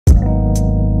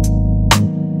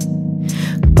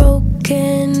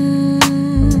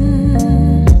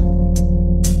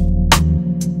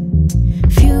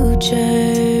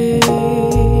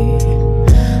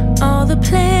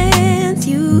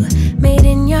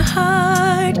your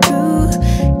heart grew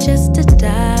just to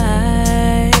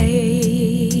die.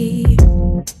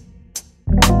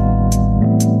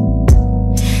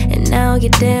 And now you're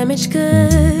damaged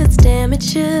goods, damaged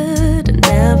should have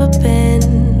never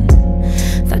been.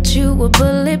 Thought you were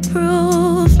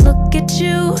bulletproof, look at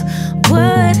you,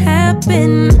 what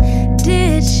happened?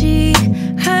 Did she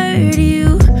hurt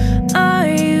you? Are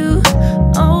you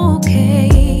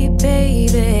okay,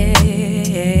 baby?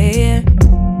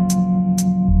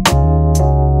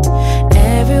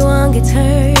 Everyone gets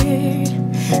hurt,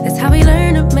 that's how we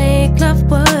learn to make love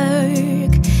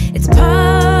work. It's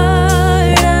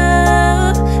part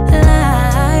of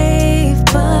life,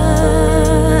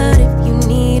 but if you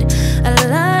need a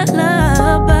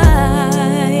lullaby,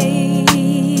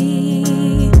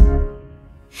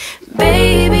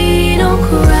 baby, don't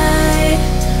cry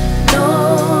no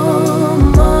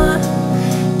more.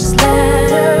 Just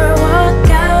let her walk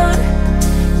out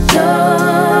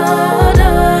your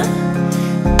door.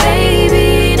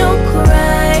 Baby, don't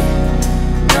cry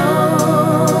no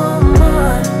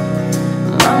more.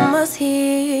 Mama's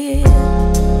here.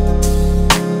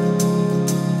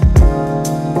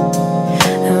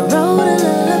 I wrote a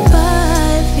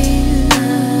lullaby for you.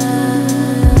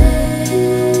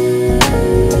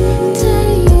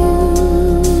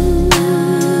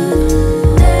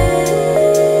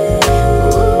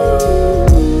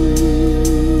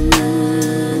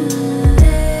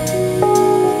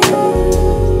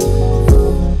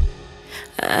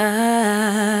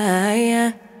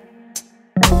 Yeah.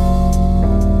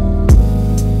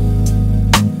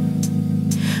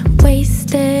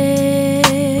 Wasted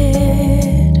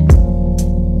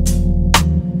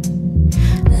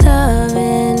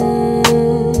loving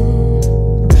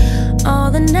all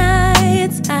the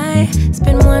nights I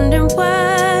spent wondering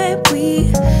why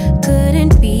we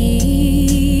couldn't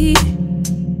be.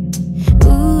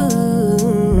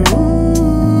 Ooh.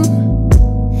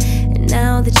 And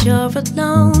now that you're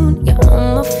alone, you're on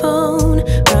my phone,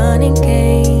 running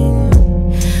game.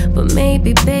 But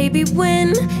maybe, baby,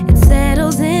 when it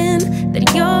settles in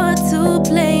that you're to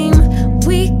blame,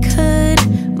 we could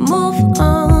move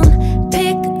on,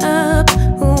 pick up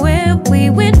where we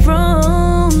went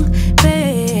wrong,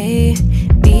 baby.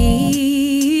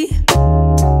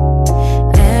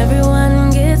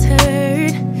 Everyone gets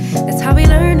hurt, that's how we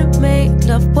learn to make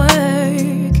love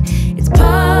work. It's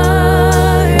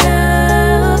part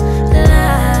of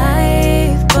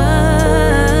life,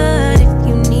 but if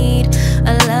you need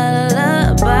a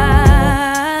lullaby,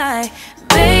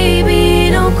 baby,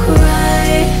 don't cry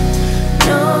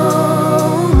no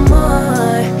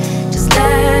more. Just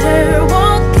let her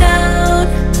walk out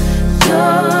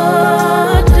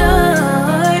your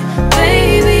door.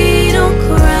 Baby, don't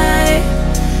cry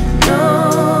no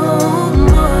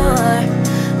more.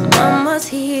 Mama's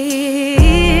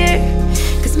here,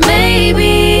 'cause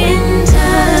maybe in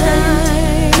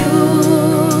time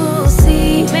you'll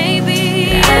see, maybe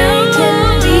I can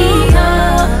be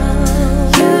all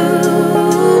you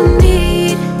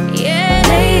need. Yeah,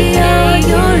 lay all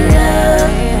your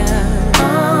love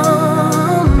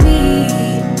on me.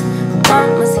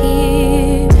 Mama's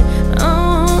here.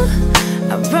 Oh,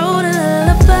 I wrote a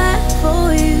lullaby for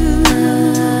you.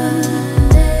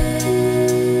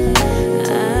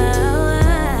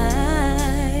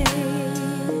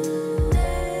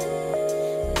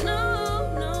 No,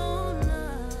 no, no.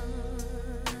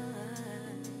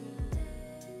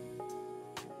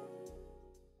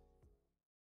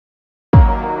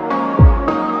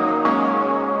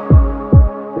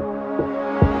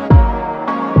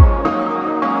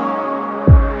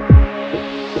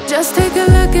 Just take a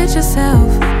look at yourself.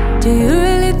 Do you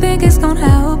really think it's gonna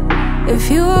help if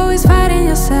you always fighting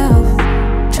yourself,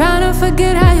 trying to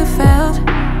forget how you felt?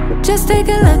 Just take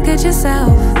a look at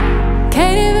yourself.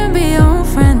 Can't even be your own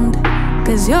friend,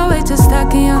 'cause you're way too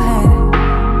stuck in your head.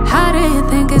 How do you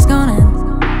think it's gonna end?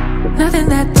 Nothing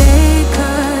that they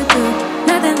could do,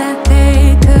 nothing that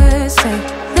they could say,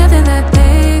 nothing that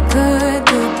they could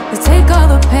do to take all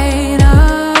the pain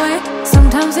away.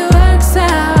 Sometimes it works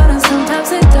out and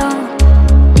sometimes it don't.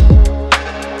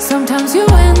 Sometimes you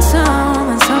win some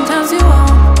and sometimes you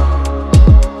won't.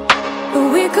 But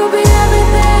we could be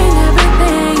everything,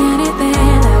 everything,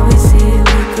 anything that we see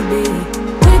we could be.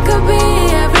 We could be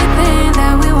everything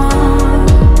that we want.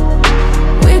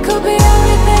 We could be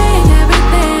everything,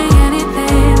 everything,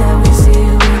 anything that we see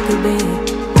we could be.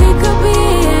 We could be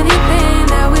anything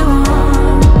that we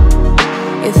want.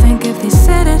 You think if they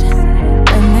said it,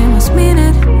 then they must mean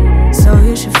it. So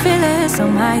you should feel it,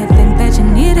 somehow you think that you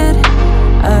need it.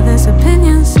 Others'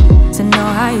 opinions, to know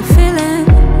how you're feeling,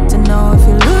 to know if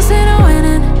you're losing or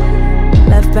winning,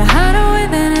 left behind or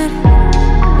within it.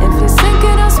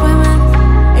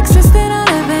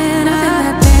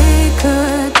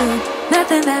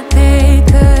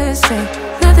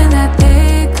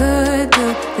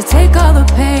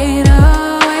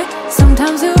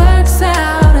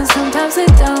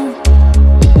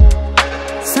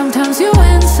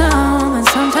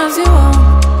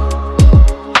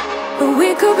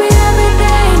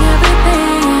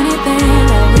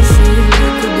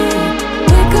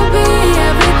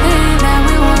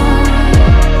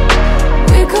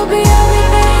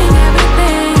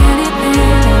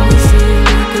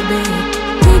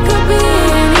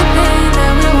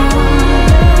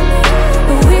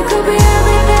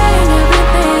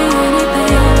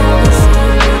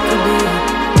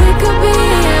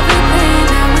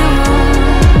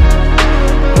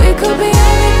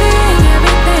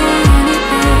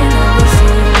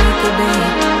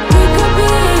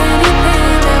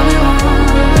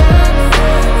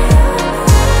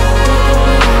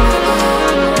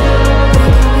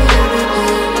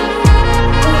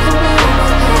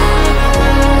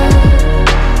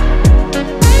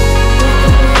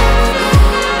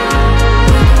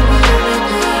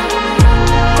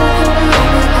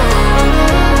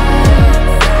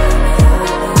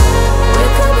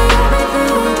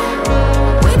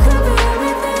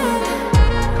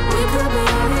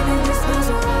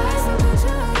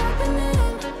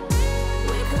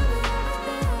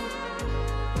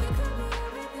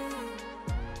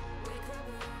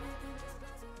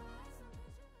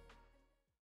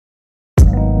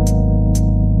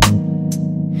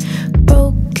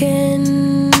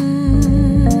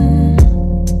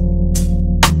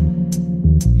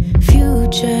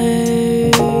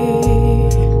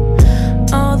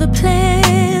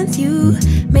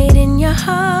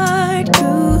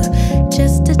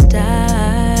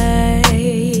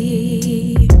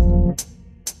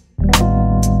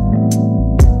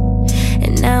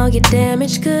 your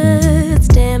damaged goods,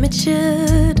 damn it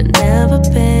should have never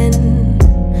been.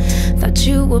 Thought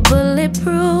you were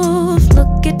bulletproof,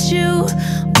 look at you,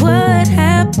 what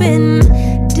happened?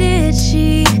 Did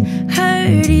she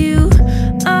hurt you?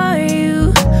 Are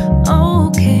you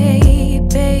okay,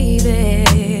 baby?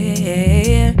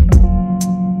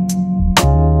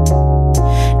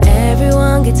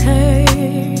 Everyone gets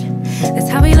hurt, that's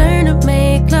how we learn to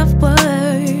make love work.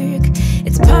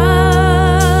 It's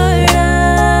part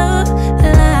of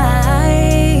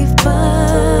life,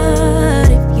 but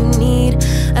if you need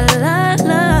a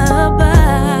lullaby,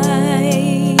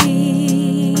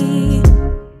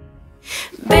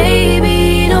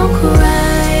 baby, don't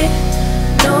cry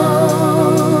no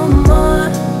more.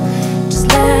 Just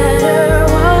let her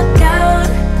walk out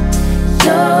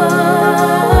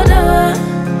your door.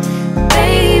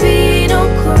 Baby,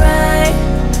 don't cry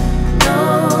no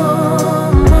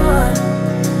more.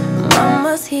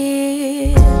 Mama's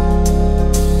here.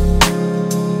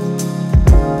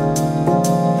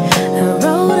 I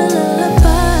wrote a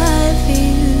lullaby for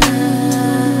you.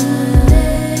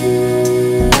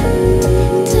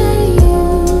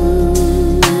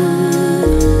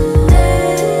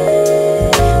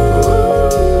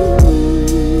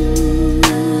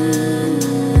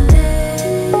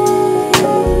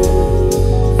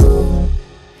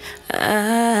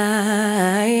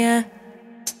 Yeah.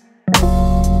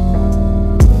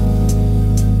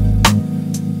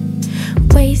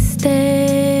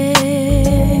 Wasted,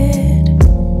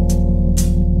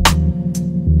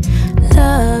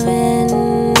 loving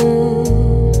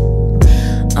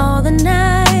all the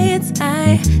nights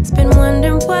I spent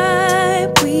wondering why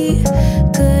we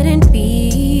couldn't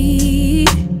be.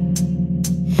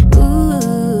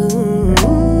 Ooh.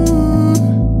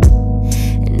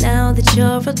 And now that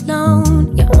you're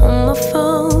alone, you're on my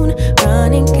phone,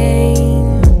 running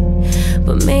game.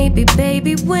 But maybe,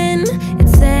 baby, when it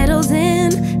settles in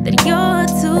that you're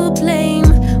to blame,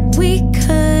 we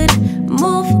could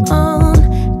move on,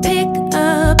 pick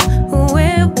up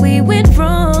where we went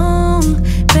wrong,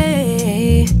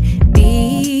 baby.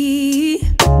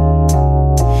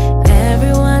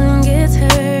 Everyone gets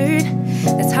hurt,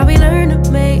 that's how we learn to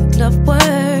make love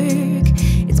work.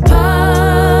 It's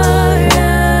part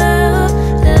of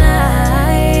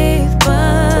life,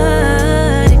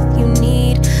 but if you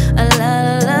need a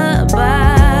lullaby,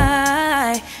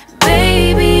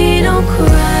 baby, don't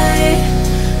cry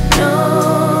no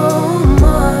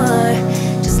more.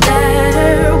 Just let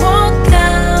her walk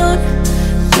out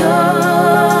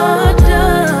your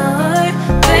door.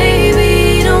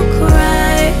 Baby, don't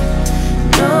cry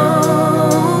no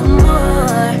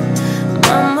more.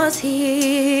 Mama's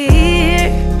here,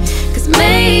 'cause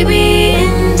maybe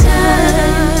in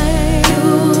time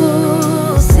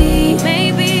you'll see,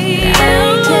 maybe I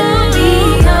can be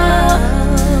all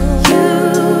you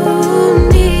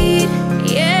need.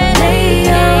 Yeah, lay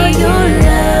all your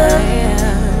love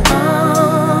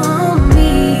on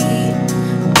me.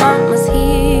 Mama's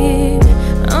here.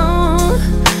 Oh,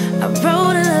 I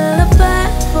wrote a lullaby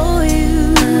for you.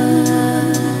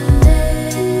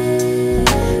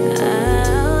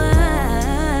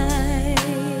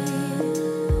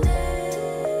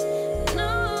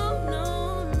 No, no,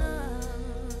 no.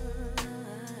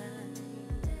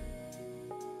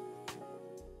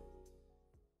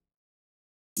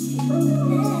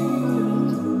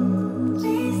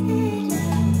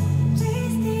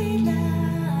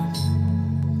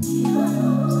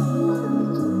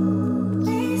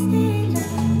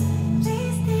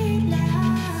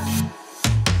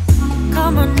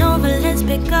 Come on over, let's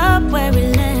pick up where we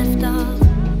left off.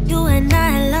 You and I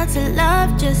had lots of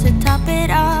love just to top it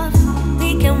off.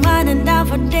 We can wind and down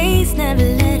for days, never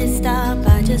let it stop.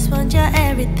 I just want your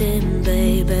everything,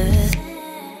 baby.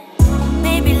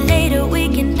 Maybe later we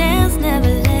can dance, never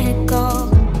let go.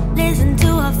 Listen to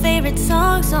our favorite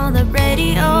songs on the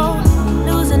radio.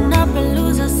 Loosen up and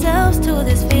lose ourselves to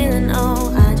this feeling,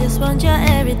 oh. I just want your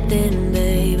everything,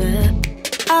 baby.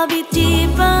 I'll be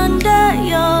deep under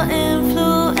your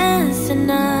influence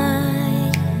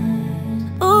tonight.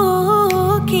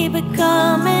 Ooh, keep it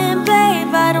coming,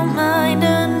 babe, I don't mind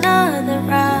another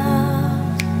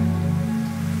round.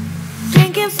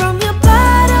 Drinking from your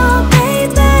bottle,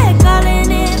 baby,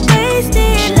 calling it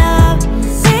wasted love,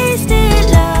 wasted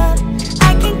love.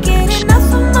 I can't get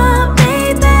enough of my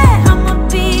baby, I'ma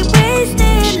be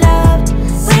wasted love,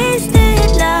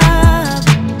 wasted love.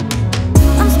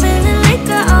 I'm spilling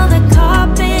liquor on the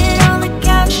carpet, on the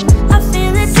couch, I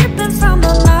feel it dripping from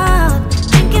my mouth.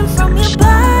 Drinking from your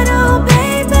bottle,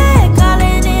 baby,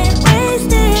 calling it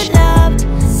wasted love,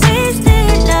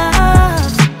 wasted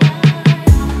love.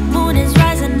 Moon is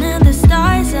rising and the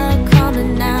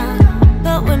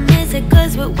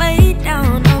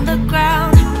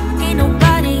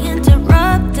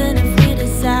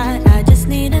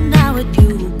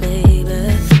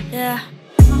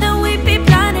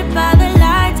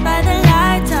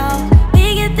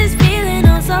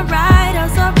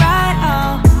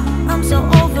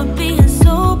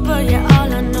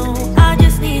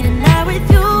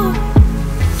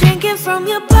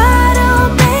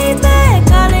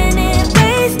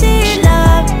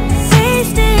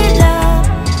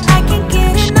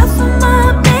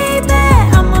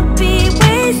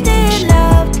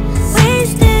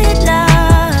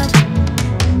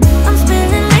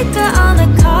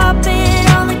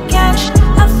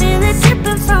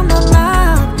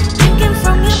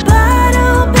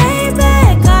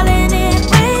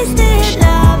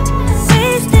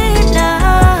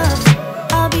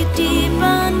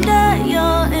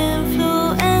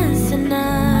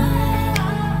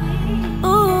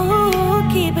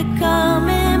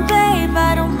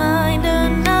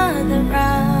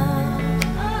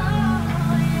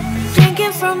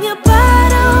from your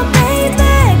bottle,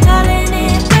 baby. Calling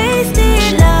it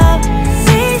wasted love,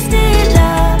 wasted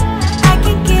love. I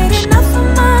can't get enough of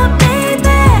my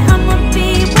baby. I'ma be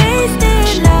wasted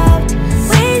love,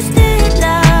 wasted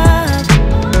love.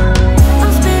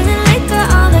 I'm spilling liquor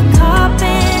on the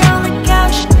carpet, on the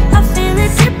couch. I feel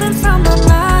it dripping from my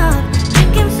mouth.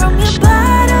 Drinking from your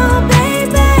bottle,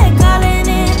 baby. Calling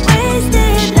it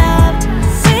wasted love,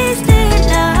 wasted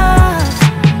love.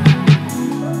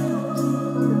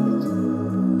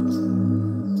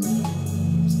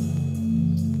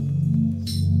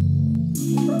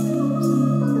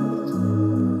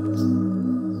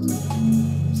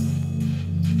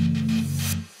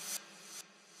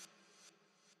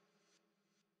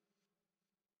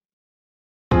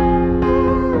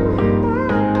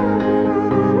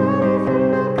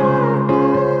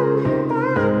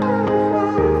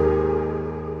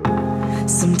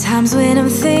 Sometimes when I'm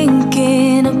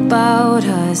thinking about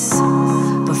us,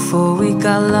 before we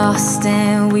got lost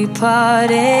and we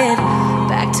parted,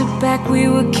 back to back we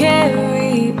would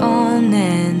carry on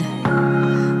and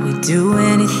we'd do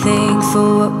anything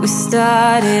for what we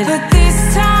started. But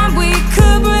this time we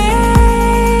could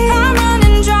break. I'm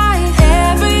running dry,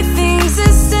 everything's the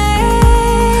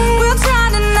same. We'll try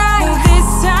tonight. This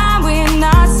time we're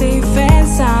not safe and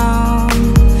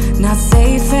sound, not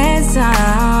safe and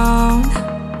sound.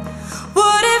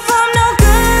 What if I'm no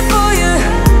good for you?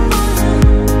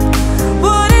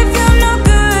 What if you're no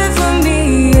good for me?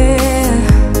 Yeah.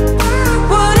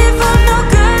 What if I'm no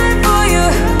good for you?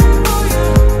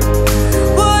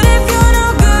 What if you're no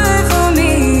good for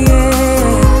me?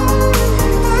 Yeah.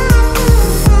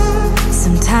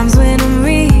 Sometimes when I'm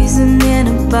reasoning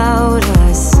about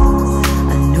us, I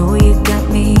know you got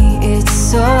me, it's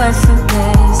so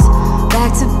effortless.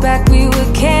 Back to back we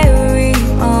would carry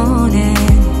on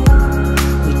and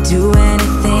do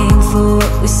anything for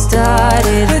what we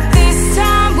started. But this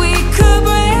time we could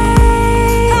break.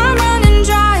 I'm running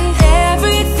dry,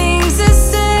 everything's the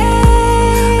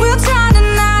same. We'll try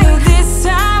tonight. This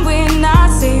time we're not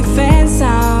safe and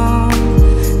sound,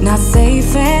 not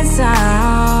safe and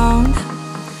sound.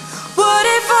 What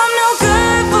if I'm no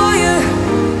good for you?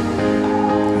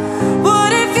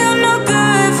 What if you're no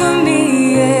good for me?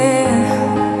 Yeah.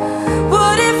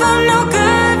 What if I'm no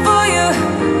good for you?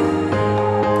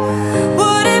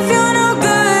 What if you're no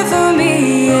good for me?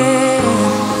 Yeah.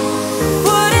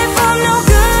 What if I'm no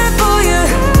good for you?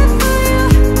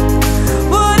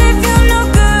 What if you're no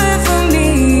good for me?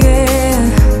 Yeah.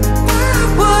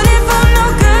 What if I'm no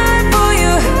good for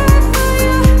you?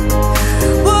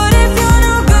 What if you're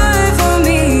no good for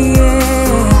me? Yeah. What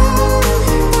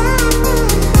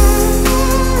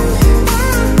if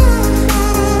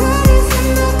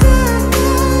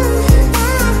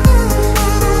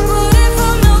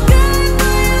I'm no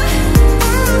good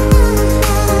for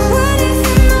you? What if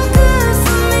you're no good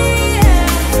for me? Yeah.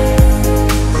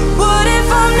 What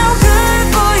if I'm no good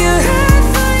for you?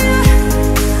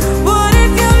 What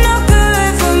if you're no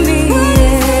good for me?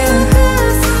 Yeah.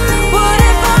 What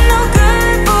if I'm no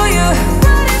good for you?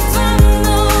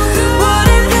 What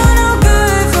if you're no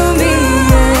good for me?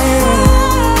 Yeah.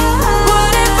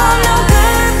 What if I'm no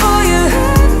good for you?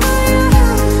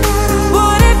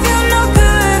 What if you're no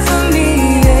good for me?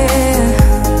 Yeah.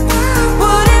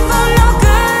 What if I'm no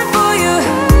good for you?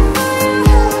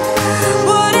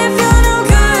 What if you're no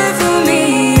good for me?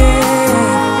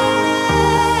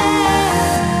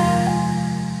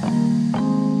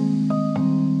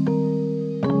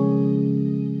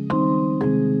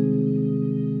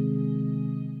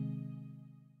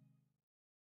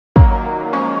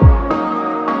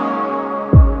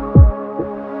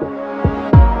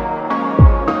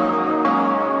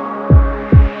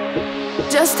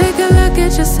 Just take a look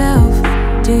at yourself.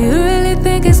 Do you really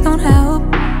think it's gonna help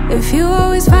if you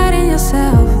always fighting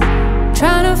yourself,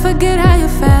 trying to forget how you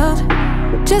felt?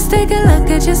 Just take a look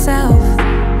at yourself.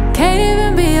 Can't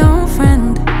even be your own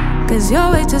friend, cause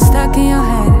you're way too stuck in your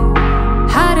head.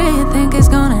 How do you think it's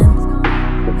gonna end?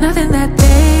 Nothing that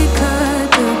they could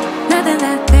do, nothing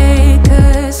that they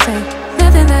could say,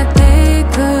 nothing that they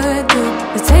could do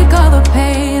to take all the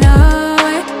pain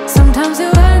away. Sometimes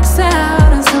it works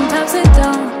out and sometimes it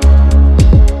don't.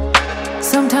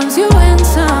 Sometimes you win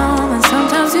some and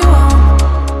sometimes you won't.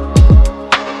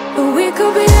 But we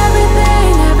could be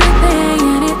everything, everything,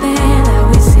 anything that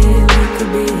we see we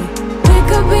could be. We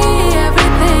could be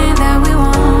everything that we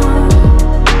want.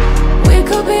 We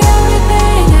could be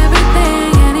everything, everything,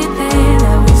 anything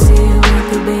that we see we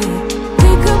could be.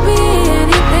 We could be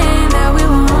anything that we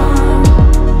want.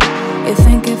 You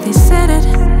think if they said it,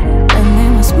 then they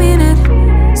must mean it.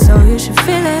 So you should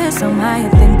feel it. Somehow you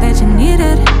think that you need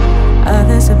it.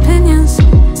 Others' opinions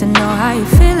to know how you're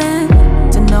feeling,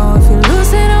 to know if you're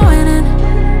losing or winning,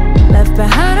 left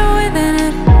behind or within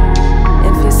it,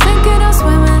 if you're sinking or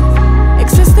swimming,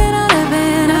 existing or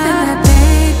living. Nothing that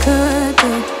they could do,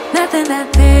 nothing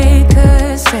that they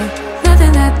could say,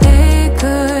 nothing that they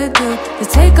could do to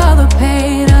take all the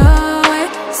pain away.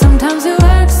 Sometimes it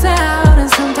works out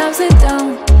and sometimes it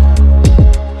don't.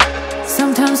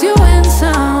 Sometimes you win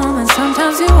some and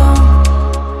sometimes you won't.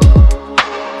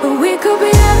 But we could be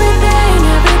everything,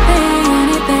 everything,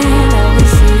 anything that we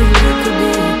see we could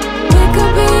be. We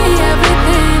could be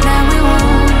everything that we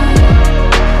want.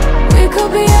 We could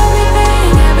be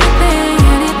everything, everything,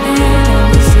 anything that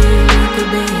we see we could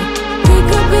be. We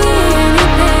could be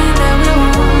anything that we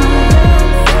want.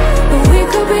 But we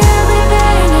could be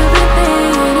everything,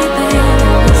 everything, anything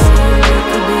that we see we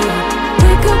could be. We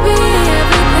could be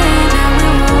everything that we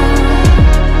want.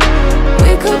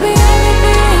 We could be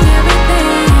everything,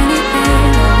 everything, anything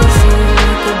that we see we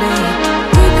could be.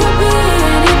 We could be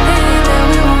anything that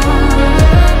we want.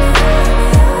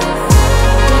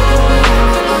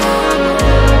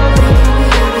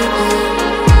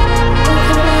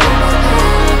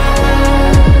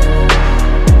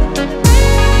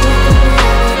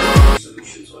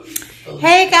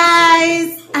 Hey guys,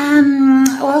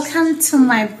 welcome to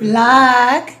my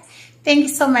vlog. Thank you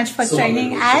so much for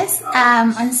joining us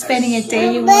on spending a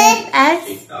day with us.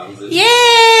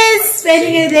 Yes,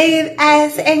 spending a day with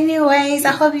us. Anyways,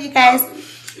 I hope you guys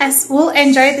will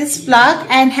enjoy this vlog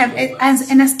and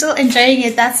are still enjoying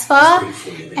it thus far.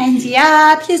 And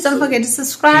yeah, please don't forget to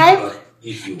subscribe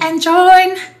and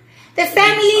join the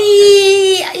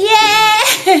family. Yeah,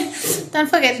 don't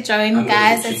forget to join,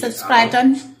 guys, and subscribe.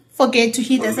 Don't forget to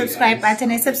hit the subscribe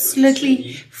button. It's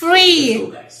absolutely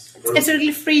free. It's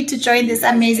absolutely free to join this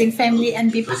amazing family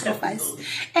and be part of us.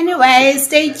 Anyway,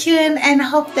 stay tuned and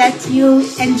hope that you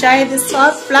enjoy this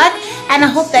short vlog, and I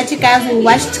hope that you guys will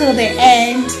watch till the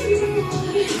end.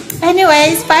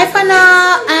 Anyways, bye for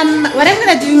now. What I'm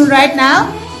gonna do right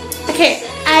now, okay,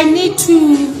 I need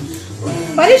to,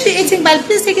 what is she eating? But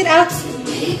please take it out.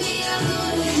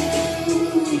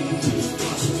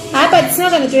 But it's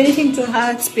not gonna do anything to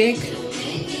her. It's big.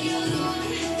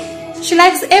 She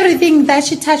likes everything that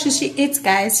she touches, she eats,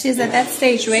 guys. She's at that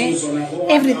stage where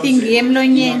everything, I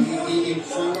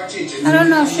don't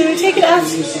know, should we take it out?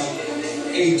 It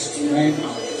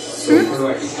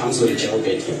comes with the gel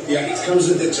bit. Yeah, it comes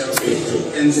with the gel bit.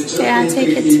 Yeah,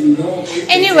 take it.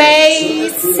 Anyway,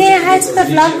 say hi to the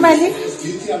vlog, Mali.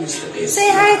 Say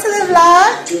hi to the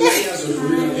vlog.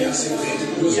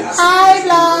 Hi,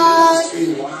 vlog.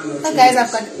 Oh, guys,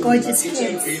 I've got gorgeous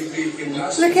kids.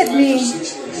 Look at me.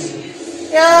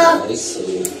 Yeah.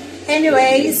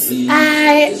 Anyways,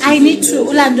 I need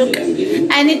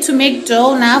to make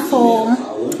dough now for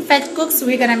Vetkoeks.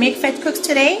 We're gonna make Vetkoeks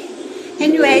today.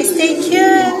 Anyway, stay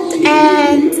tuned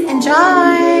and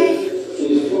enjoy.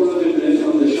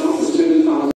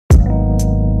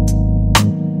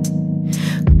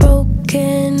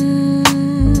 Broken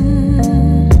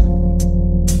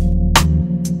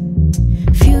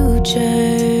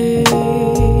future,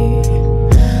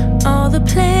 all the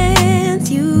plans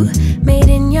you made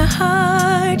in your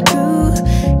heart grew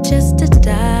just to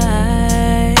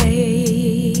die.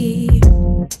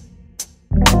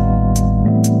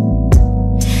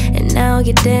 And now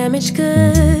your damaged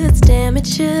goods,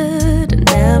 damaged should have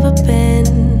never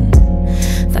been.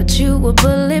 Thought you were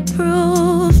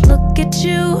bulletproof, look at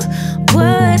you,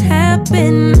 what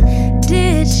happened?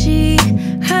 Did she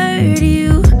hurt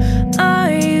you?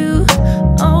 Are you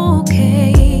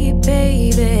okay,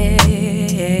 baby?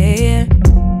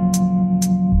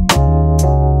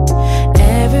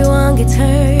 Everyone gets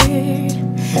hurt,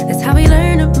 that's how we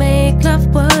learn to make love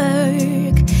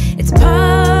work. It's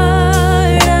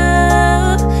part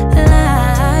of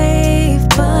life,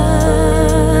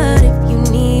 but if you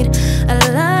need a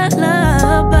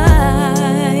lullaby,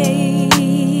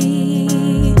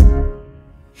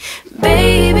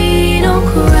 baby, don't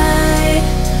cry.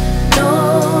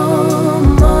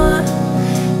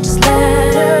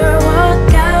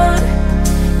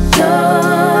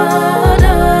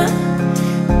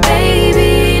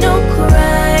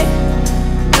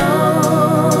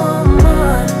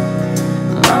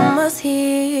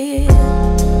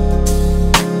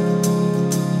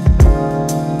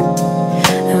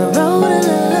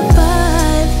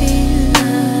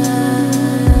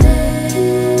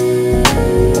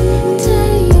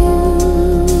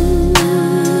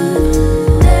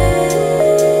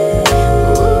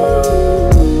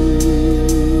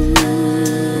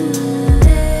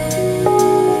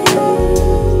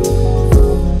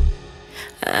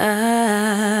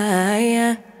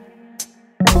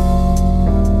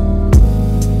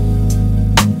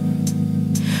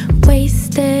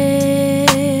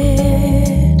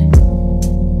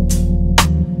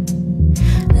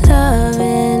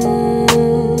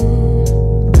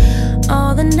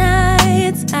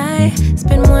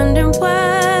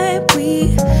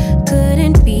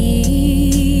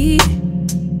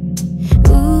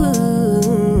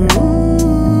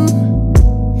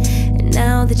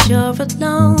 that you're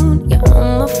alone. You're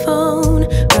on my phone,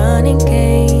 running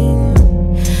game.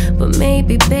 But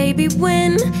maybe, baby,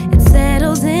 when it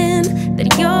settles in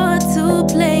that you're to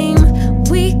blame,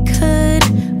 we could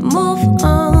move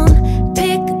on,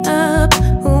 pick up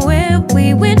where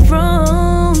we went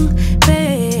wrong,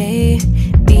 baby.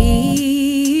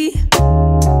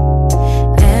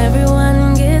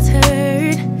 Everyone gets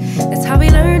hurt. That's how we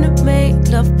learn to make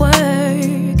love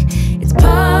work. It's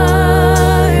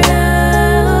part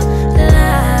of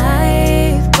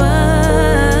life,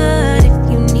 but if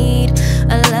you need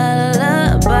a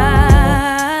lullaby,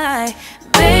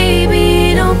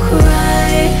 baby, don't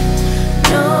cry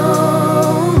no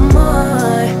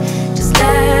more. Just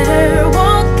let her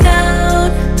walk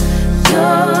out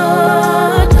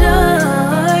your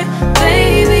door.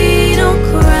 Baby, don't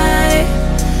cry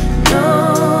no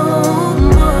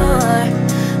more.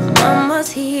 Mama's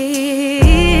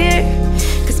here,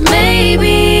 'cause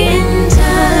maybe in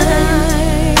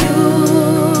time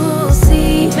you'll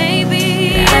see, maybe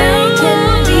I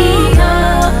can be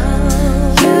all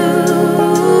you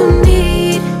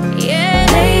need. Yeah,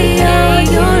 lay all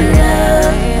your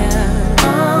love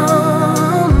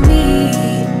on me.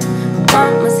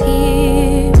 Mama's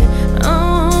here.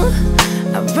 Oh,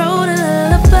 I wrote a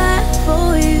lullaby for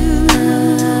you.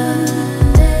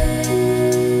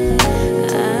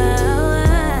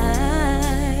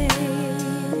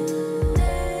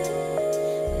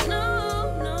 No,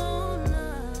 no, no.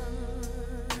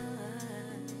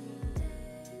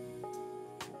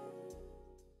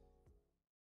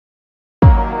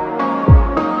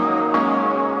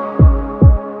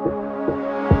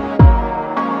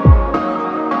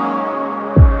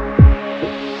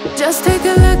 Just take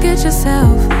a look at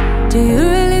yourself. Do you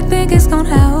really think it's gonna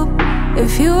help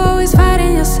if you always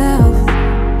fighting yourself,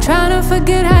 trying to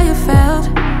forget how you felt?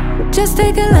 Just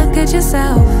take a look at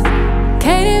yourself.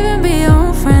 Can't even be your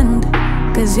own friend,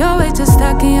 'cause you're way too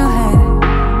stuck in your head.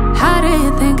 How do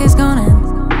you think it's gonna end?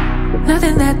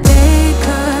 Nothing that they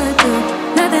could do,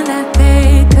 nothing that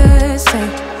they could say,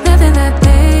 nothing that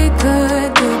they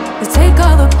could do to take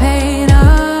all the pain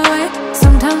away.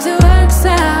 Sometimes it works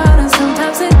out and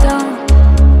sometimes it don't.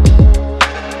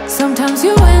 Sometimes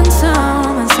you win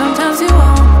some and sometimes you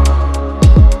won't.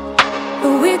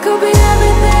 But we could be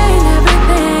everything,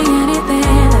 everything,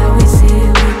 anything that we see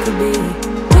we could be.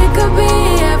 We could be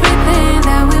everything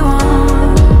that we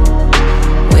want.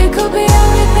 We could be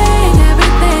everything,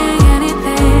 everything,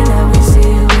 anything that we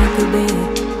see we could be.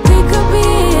 We could be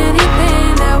anything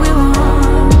that we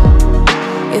want.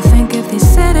 You think if they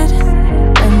said it,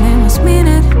 then they must mean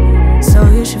it. So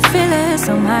you should feel it,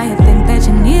 somehow you think that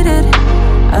you need it.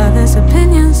 Others'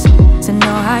 opinions, to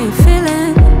know how you're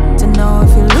feeling, to know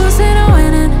if you're losing or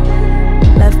winning,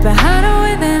 left behind or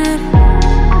within it.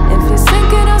 If you're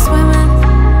sinking or swimming,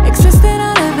 existing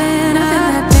or living. Nothing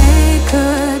that they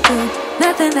could do,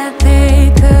 nothing that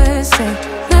they could say,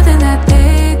 nothing that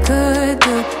they could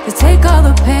do to take all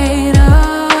the pain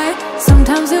away.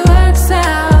 Sometimes it works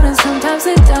out and sometimes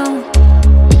it don't.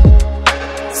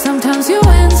 Sometimes you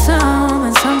win some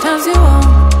and sometimes you won't.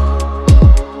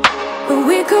 But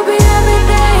we could be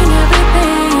everything,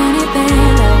 everything,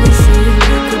 anything that we see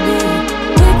we could be.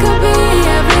 We could be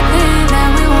everything that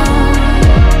we want.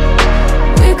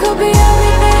 We could be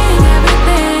everything,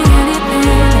 everything,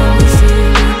 anything that we see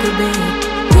we could be.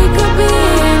 We could be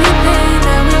anything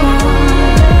that we want.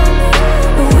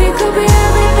 But we could be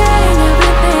everything,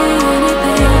 everything,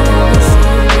 anything that we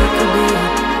see we could be.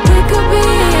 We could be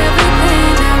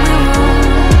everything that we want.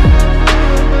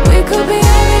 We could be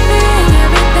everything,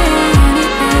 everything,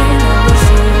 anything that we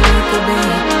see we could be.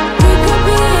 We could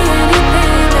be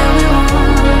anything that we want.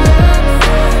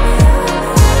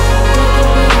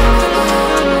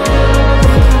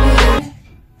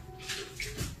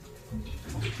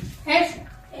 Hey,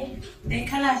 they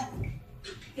color.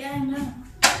 Yeah, I know.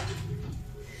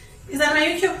 Is that my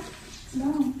YouTube? No.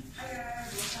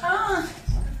 Ah.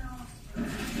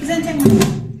 Isn't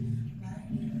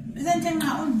it my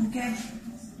own? Okay.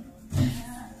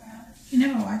 You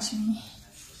never watch me.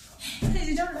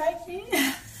 You don't like me?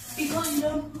 Because you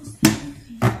don't post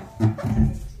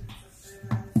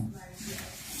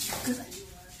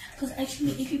Because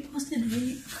actually, if you post it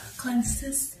really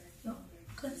constantly,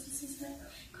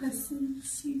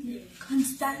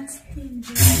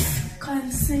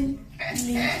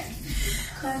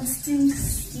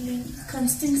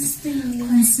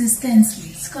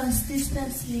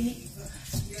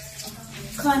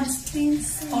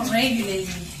 or regularly,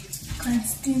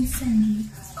 constantly,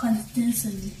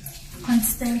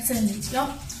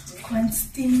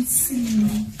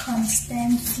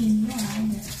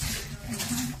 I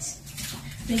can't.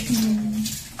 Regularly.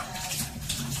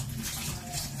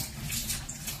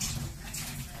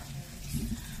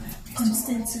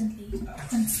 Constantly.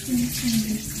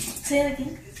 Say it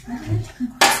again.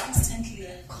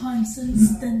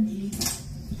 Consistently.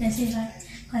 Let's say that.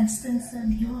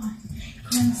 Constantly.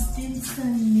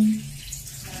 Constantly.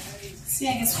 See, I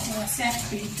guess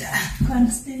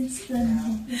constantly.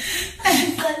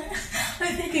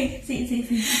 Okay. Say.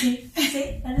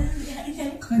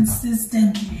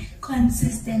 Consistently.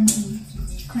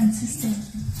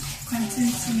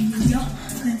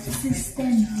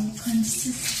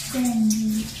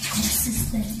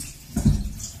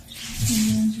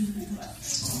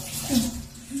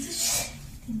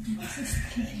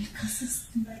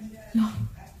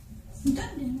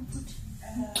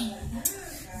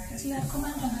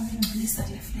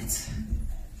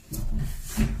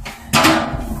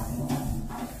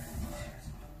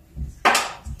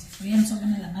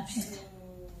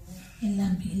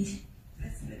 Consistently.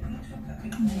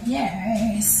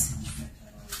 Yes.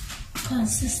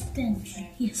 Consistently.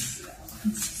 Yes.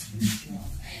 Consistently.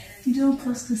 You don't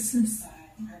post consistently.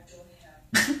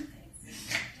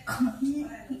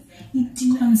 You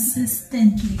do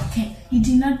consistently. Okay. You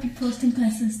do not be posting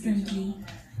consistently.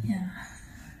 Yeah.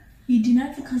 You do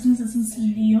not be posting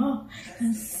consistently or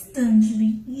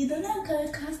constantly. You don't have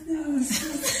consistently.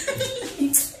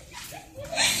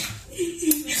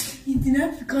 You do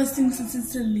not be posting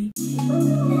consistently.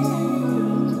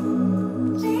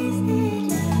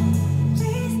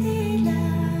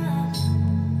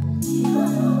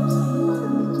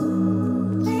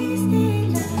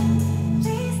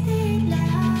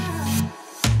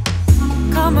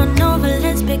 Come on over,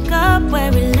 let's pick up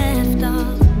where we left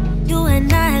off. You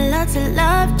and I had lots of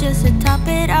love just to top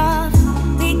it off.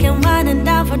 We can wind and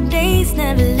down for days,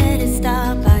 never let it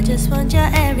stop. I just want your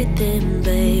everything,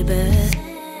 baby.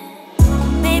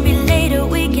 Maybe later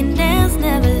we can dance,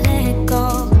 never let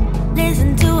go.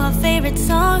 Listen to our favorite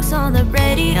songs on the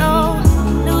radio.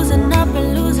 Loosen up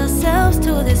and lose ourselves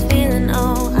to this feeling,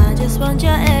 oh. I just want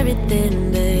your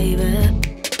everything, baby.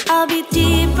 I'll be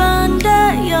deep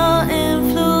under your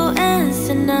influence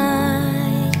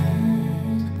tonight.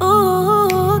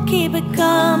 Ooh, keep it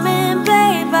coming,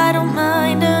 babe. I don't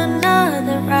mind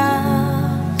another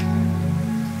round.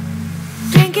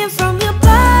 Drinking from your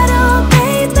bottle,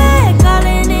 baby.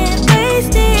 Calling it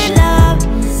wasted love,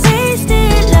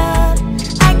 wasted love.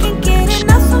 I can't get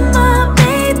enough of my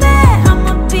baby.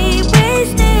 I'ma be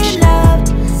wasted love,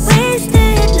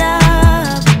 wasted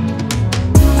love.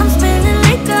 I'm spilling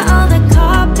liquor on the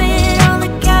carpet, on the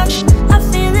couch. I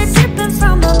feel it dripping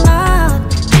from my mouth.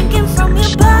 Drinking from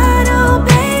your bottle,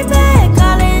 baby.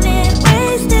 Calling it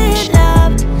wasted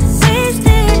love,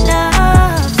 wasted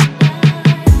love.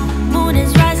 Moon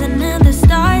is rising and the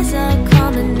stars are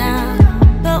coming out,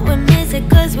 but we miss it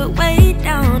cause we're way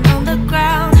down on the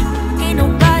ground. Ain't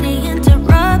nobody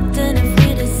interrupting if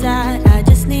we decide. I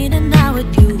just need a night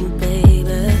with you,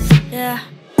 baby. Yeah.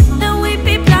 Then we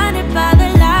be blinded by the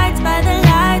lights,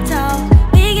 oh.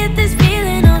 We get this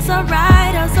feeling, oh, so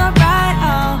right,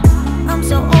 oh. I'm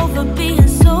so over being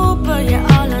sober, yeah,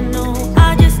 all I know.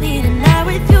 I just need a night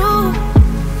with you.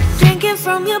 Drinking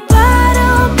from your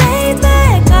bottle, baby.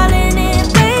 Calling it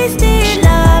wasted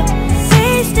love,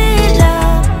 wasted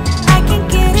love. I can't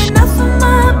get enough of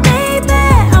my baby.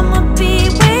 I'ma be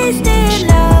wasted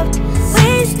love,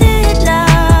 wasted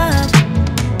love.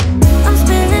 I'm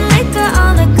spilling liquor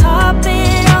on the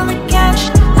carpet, on the couch.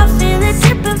 I feel it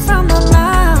dripping from my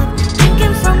mouth.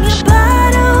 Drinking from your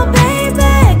bottle,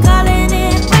 baby. Calling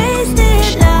it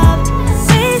wasted love,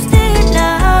 wasted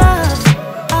love.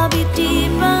 I'll be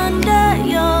deep under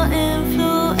your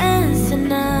influence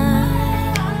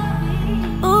tonight.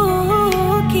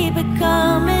 Ooh, keep it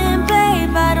coming,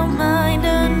 babe. I don't mind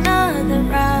another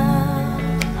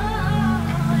round.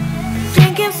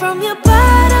 Drinking from your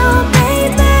bottle,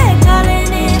 baby.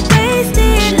 Calling it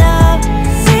wasted love,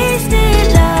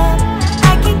 wasted love. I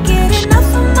can't get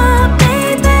enough of my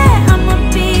baby. I'ma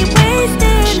be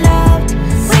wasted love,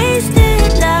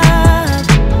 wasted love.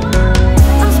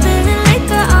 I'm spilling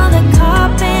liquor on the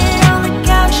carpet, on the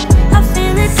couch. I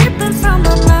feel it dripping from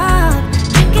my mouth.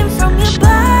 Drinking from your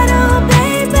bottle,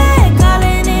 baby.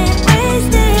 Calling it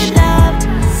wasted love,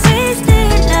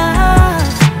 wasted love.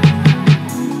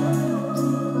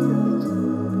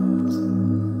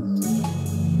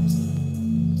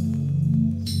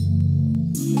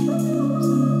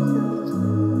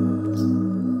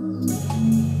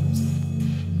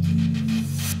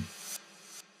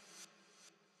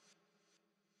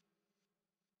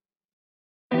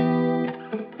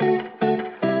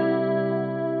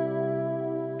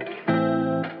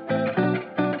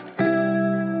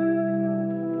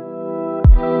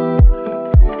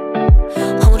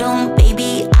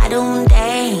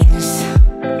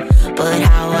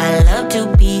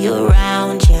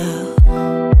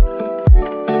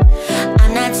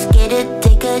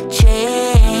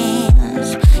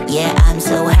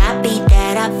 happy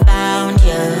that I found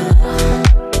you.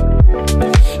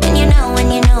 And you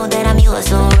know that I'm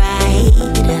yours, alright.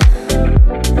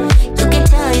 You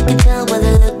can tell by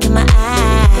the look in my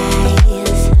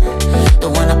eyes.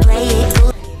 Don't wanna play it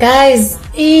too. Guys,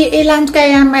 ilantuka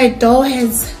my door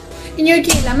has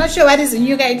inyukile. I'm not sure what is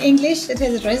inyuka in English. It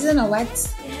has risen or what?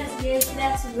 Yes,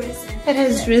 that's risen. It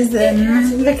has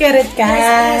risen. Look at it,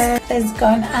 guys. It has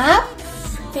gone up.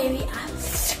 Baby up.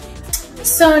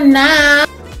 So now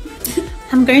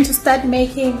I'm going to start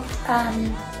making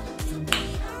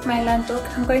my landuk.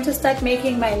 I'm going to start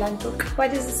making my landuk.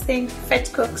 What is this thing?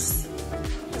 Vetkoeks.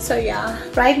 So yeah,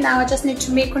 right now I just need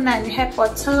to make her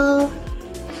bottle,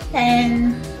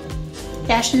 and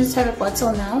yeah, she needs to have a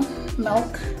bottle now,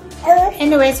 milk.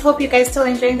 Anyways, hope you guys still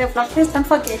enjoying the vlog. Please don't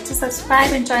forget to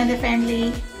subscribe and join the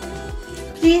family,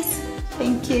 please.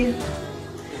 Thank you.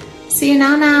 See you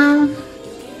now.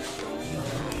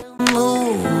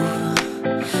 Move,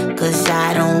 'cause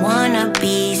I don't wanna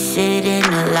be sitting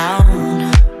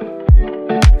alone.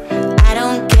 I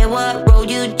don't care what road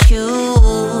you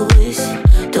choose.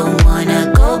 Don't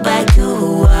wanna go back to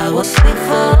who I was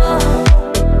before.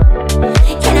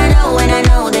 And I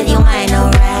know that you might know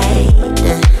right.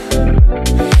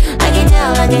 I can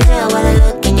tell by the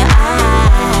look in your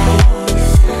eyes.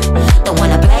 Don't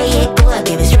wanna play it cool, I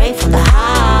give it straight from the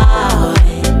heart.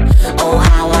 Oh,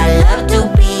 how I love to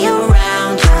be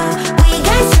around you. We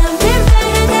got something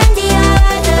better than the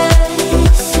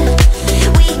others.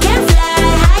 We can fly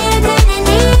higher than an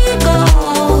eagle.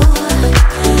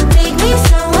 Take me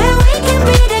somewhere we can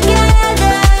be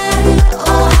together.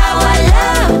 Oh, how I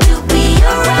love to be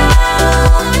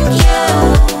around you.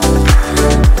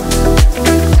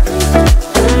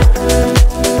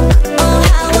 Oh,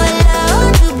 how I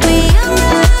love to be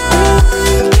around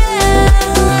you.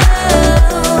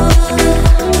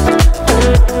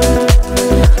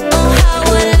 Oh, how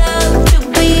I love to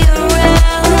be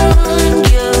around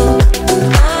you.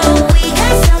 Oh, we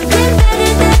got something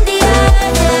better than the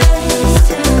others.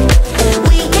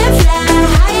 We can fly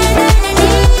higher than an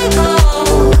eagle.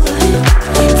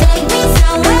 Take me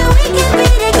somewhere we can be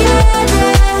together.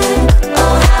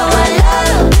 Oh, how I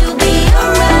love to be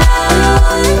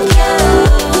around you.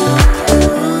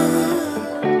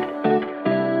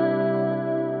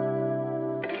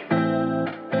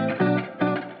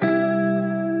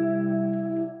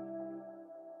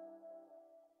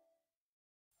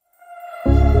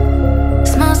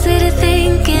 Small city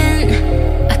thinking,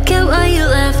 I get why you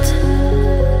left.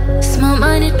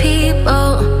 Small-minded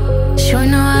people sure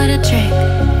know how to drink.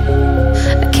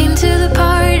 I came to the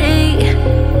party,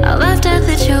 I laughed at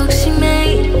the jokes you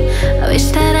made. I wish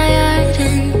that I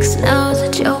hadn't, 'cause now the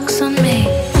joke's on me.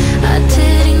 I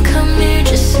didn't come here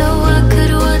just so I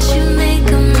could watch you make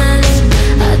a mess.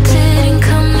 I didn't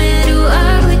come here to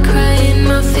ugly cry in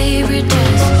my favorite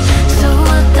dress. So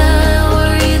what the hell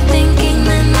were you thinking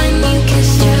then when you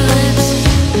kissed your lips?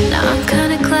 Now I'm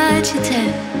kinda glad you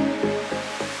did,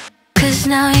 'cause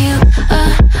now you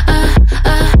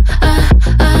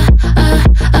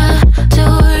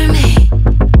adore me,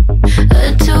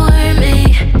 adore me.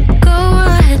 Go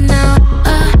ahead now,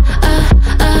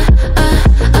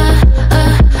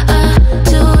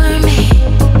 adore me,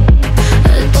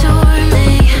 adore me.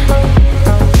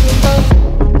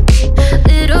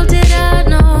 Little did I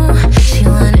know she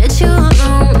wanted you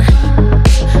alone.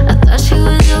 I thought she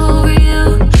was over you,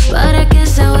 but I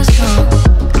guess I was wrong.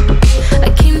 I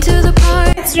came to the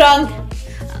party. What's wrong?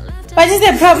 What is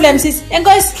the problem, sis?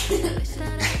 Engos.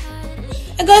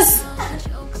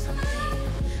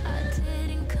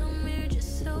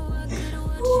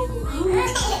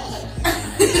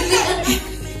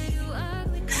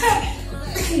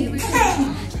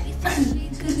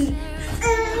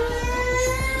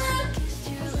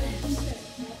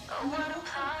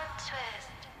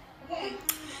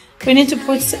 We need to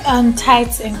put on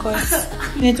tights, Engos.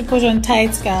 We need to put on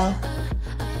tights, girl.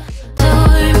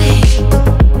 Adore me,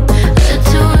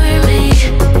 adore me.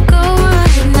 Go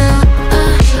ahead now,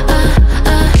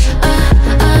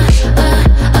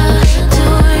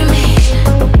 adore me,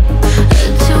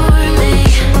 adore me.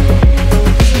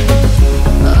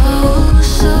 Oh,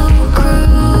 so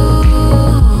cruel.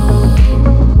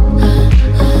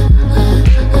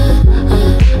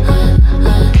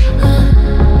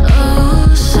 Oh,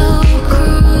 so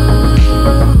cruel.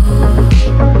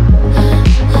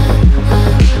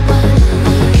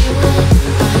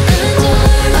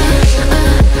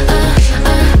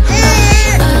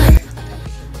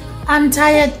 I'm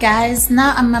tired, guys.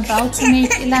 Now I'm about to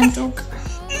make ilanduk.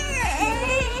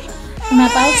 I'm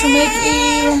about to make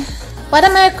what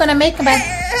am I gonna make? About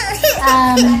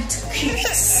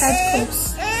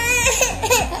Vetkoeks.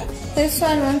 This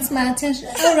one wants my attention.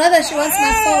 Oh, rather, she wants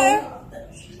my phone.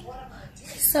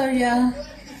 So yeah.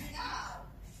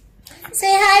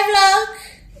 Say hi, vlog.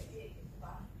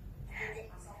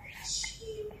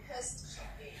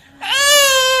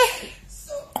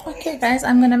 Okay, guys,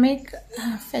 I'm gonna make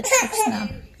Vetkoeks now.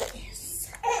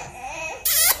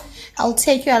 I'll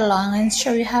take you along and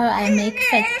show you how I make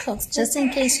Vetkoeks, just in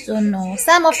case you don't know.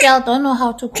 Some of y'all don't know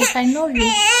how to cook. I know you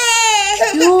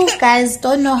guys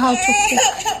don't know how to cook.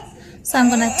 So I'm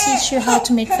gonna teach you how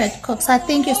to make Vetkoeks. I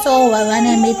think you saw when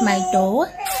I made my dough.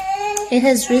 It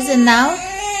has risen now.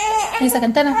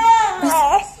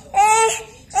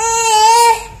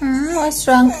 What's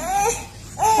wrong?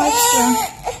 What's wrong?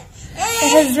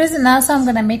 It has risen now, so I'm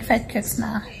gonna make Vetkoeks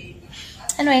now.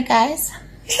 Anyway, guys,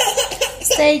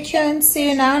 stay tuned. See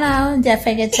you now. Don't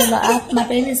forget to look up. My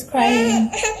baby's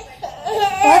crying.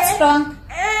 What's wrong?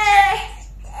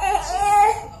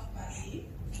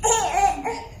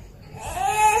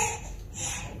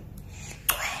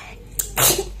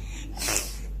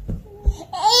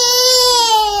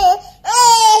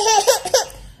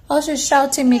 Oh, she's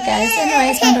shouting me, guys.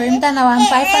 Anyways, bye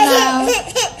for now.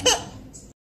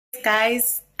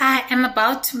 Guys, I am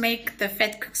about to make the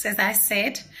Vetkoeks, as I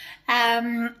said.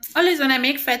 Always when I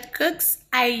make Vetkoeks,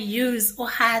 I use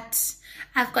ohat.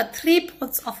 I've got 3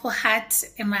 pots of ohat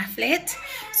in my flat,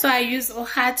 so I use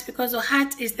ohat because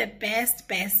ohat is the best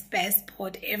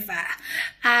pot ever.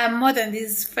 More than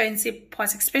these fancy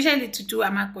pots, especially to do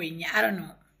amagwinya. I don't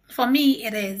know, for me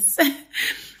it is.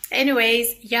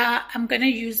 Anyways, yeah, I'm gonna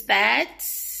use that,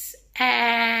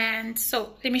 and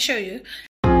so let me show you.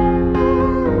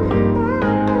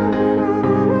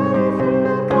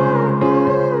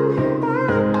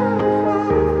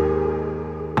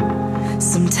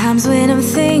 Sometimes when I'm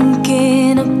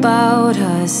thinking about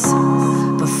us,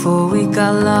 before we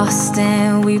got lost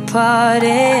and we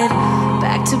parted,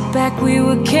 back to back we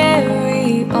would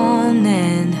carry on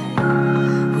and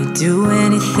we'd do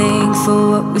anything for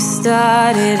what we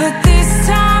started. But this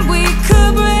time we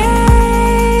could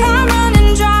break. I'm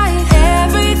running dry,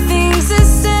 everything's the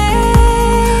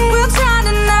same. We'll try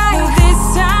tonight, but this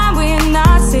time we're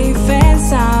not safe and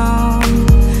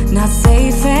sound. Not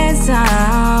safe and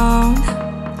sound.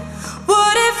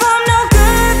 What if I'm no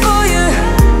good for you?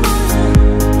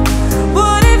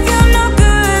 What if you're no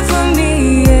good for me?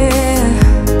 Yeah.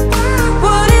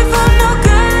 What if I'm no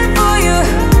good for you?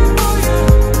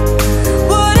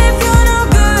 What if you're no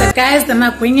good? So guys, the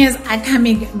magwinyas are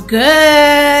coming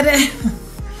good.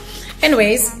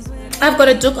 Anyways, I've got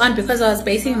a duke on because I was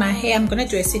basting my hair. I'm gonna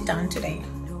do a sit down today.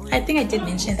 I think I did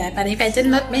mention that, but if I did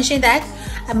not mention that,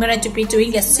 I'm gonna be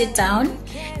doing a sit down.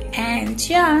 And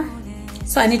yeah,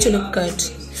 so I need to look good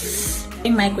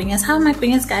in my guinyas. How are my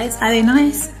guinyas, guys? Are they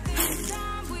nice?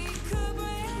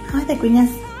 How are the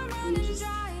guinyas?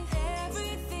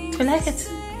 Do you like it?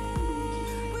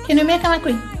 Can you make a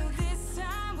queen?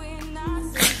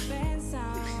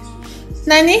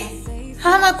 Nani?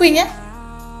 How am I queen?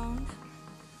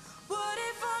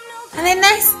 Are they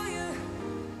nice?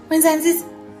 When's this?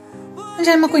 When's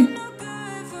my queen?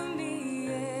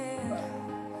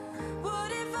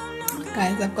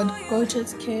 Guys, I've got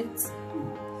gorgeous kids.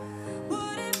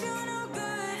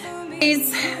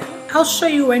 I'll show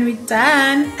you when we're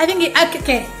done. I think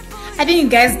you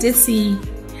guys did see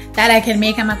that I can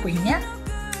make a magwinya,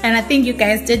 and I think you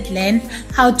guys did learn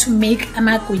how to make a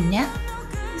magwinya.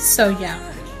 So yeah,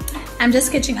 I'm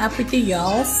just catching up with you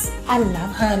y'all. I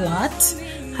love her a lot.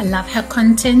 I love her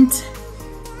content.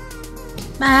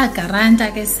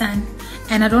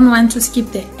 And I don't want to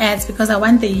skip the ads because I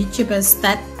want the YouTubers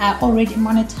that are already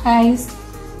monetized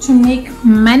to make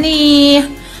money,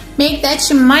 make that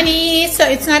money. So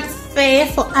it's not fair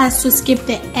for us to skip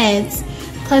the ads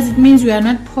because it means we are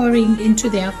not pouring into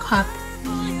their cup.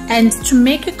 And to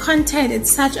make a content, it's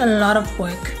such a lot of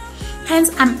work. Hence,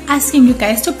 I'm asking you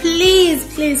guys to please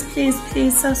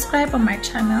subscribe on my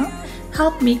channel.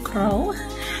 Help me grow.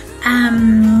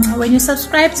 When you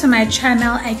subscribe to my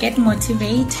channel, I get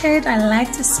motivated. I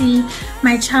like to see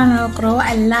my channel grow.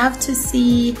 I love to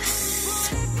see,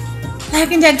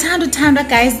 like, in the time to time that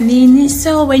guys need.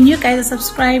 So when you guys are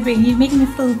subscribing, you make me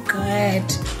feel good.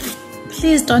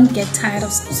 Please don't get tired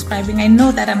of subscribing. I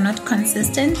know that I'm not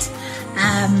consistent.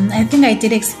 I think I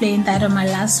did explain that on my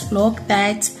last vlog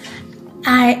that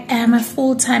I am a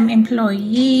full-time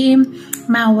employee.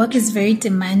 My work is very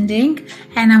demanding,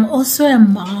 and I'm also a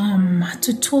mom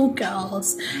to 2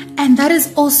 girls, and that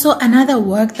is also another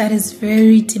work that is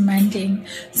very demanding.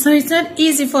 So it's not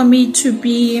easy for me to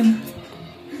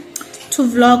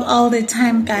vlog all the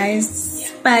time,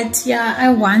 guys. But yeah, I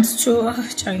want to.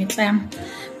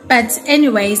 But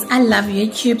anyways, I love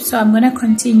YouTube, so I'm gonna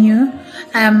continue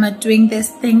doing this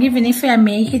thing, even if I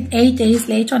make it 8 days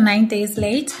late or 9 days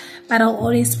late, but I'll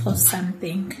always post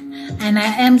something. And I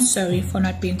am sorry for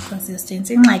not being consistent.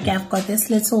 Like, I've got this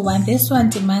little one. This one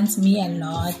demands me a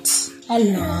lot.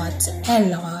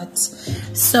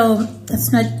 So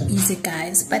it's not easy,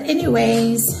 guys. But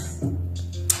anyways,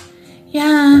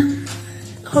 yeah,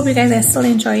 hope you guys are still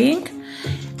enjoying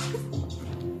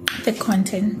the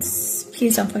content.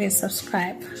 Please don't forget to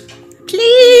subscribe.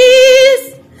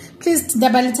 Please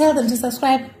Dabali, tell them to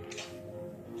subscribe.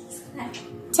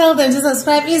 Tell them to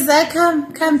subscribe. Isa,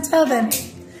 come tell them.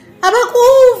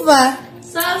 Abakuva,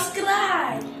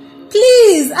 Subscribe.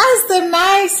 please ask them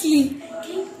nicely.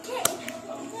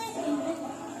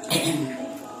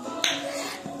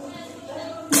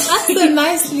 Ask them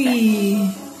nicely.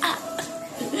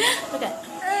 Okay.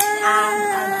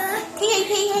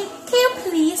 Can you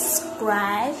please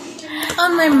subscribe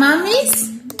On my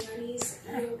mommy's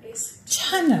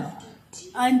channel.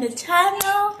 on the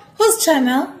channel? Whose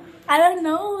channel? I don't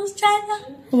know whose channel.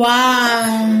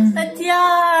 Wow. But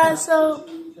yeah, so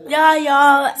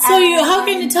y'all. So how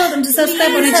can you tell them to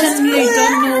subscribe on a channel you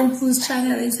don't know whose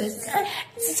channel is it?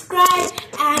 subscribe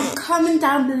and comment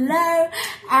down below,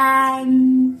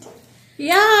 and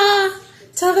Yeah.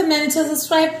 Tell the man to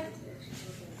subscribe.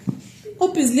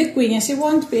 Hope is liquid and she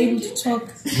won't be able to talk.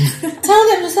 Tell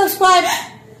them to subscribe.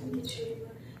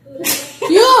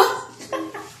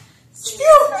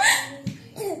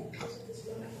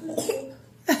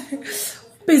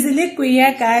 Busy liquid,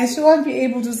 yeah, guys. She won't be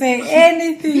able to say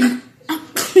anything.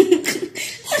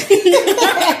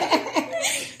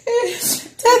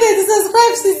 Tell them to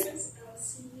subscribe, sis.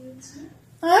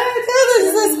 Tell them to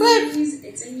subscribe.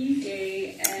 It's a new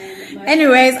day and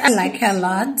Anyways, I like her a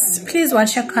lot. Please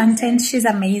watch her content. She's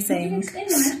amazing.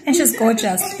 And she's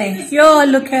gorgeous. Yo,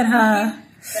 look at her.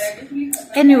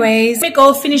 Anyways, we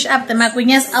go finish up the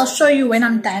magwinyas. I'll show you when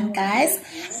I'm done, guys.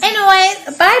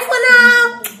 Anyways, bye for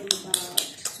now.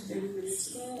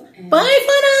 Bye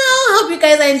for now. Hope you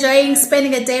guys are enjoying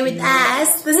spending a day with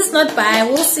us. This is not bye.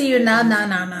 We'll see you now.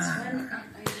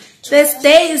 This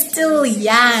day is still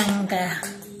young.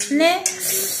 Ne?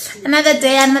 Another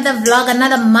day, another vlog,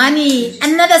 another money,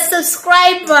 another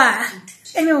subscriber.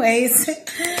 Anyways,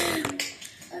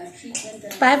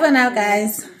 bye for now,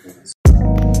 guys.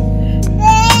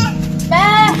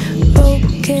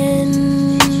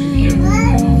 broken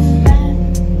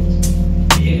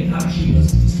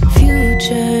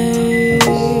future.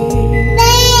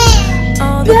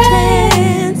 All the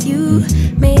plans you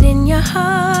made in your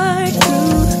heart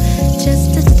grew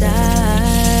just to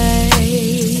die.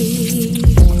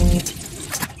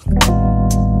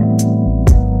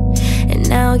 And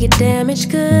now your damaged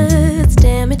goods,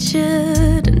 damage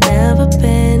should have never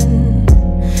been.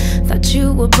 Thought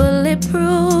you were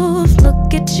bulletproof.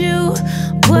 Look at you,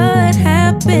 what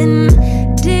happened?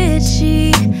 Did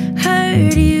she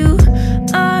hurt you?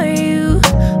 Are you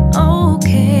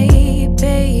okay,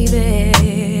 baby?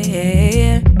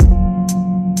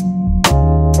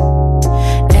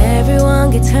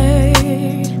 Everyone gets hurt.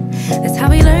 That's how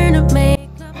we learn to make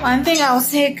love. One thing I'll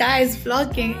say, guys,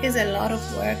 vlogging is a lot of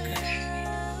work.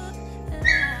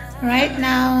 Right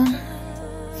now,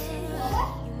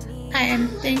 I am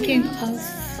thinking of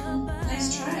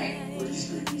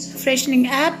freshening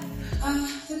up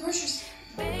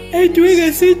and doing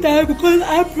a sit down because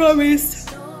I promised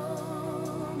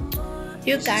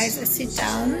you guys a sit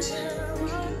down,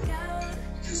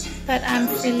 but I'm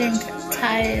feeling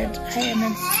tired. I am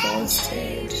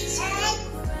exhausted.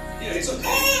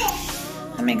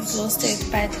 I'm exhausted,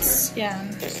 but yeah,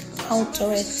 I'll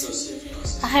do it.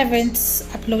 I haven't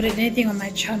uploaded anything on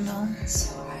my channel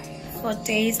for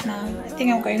days now. I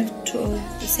think I'm going to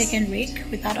the second week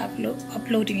without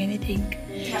uploading anything,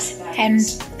 and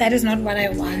that is not what I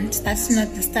want. That's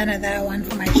not the standard that I want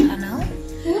for my channel.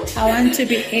 I want to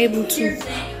be able to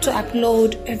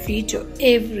upload a video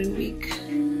every week.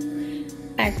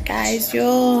 But guys,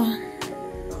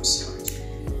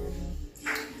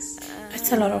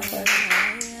 it's a lot of work.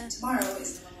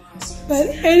 But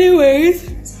anyways,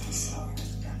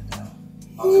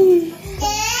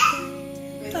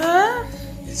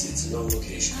 It's a long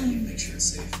location. Make sure it's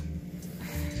safe.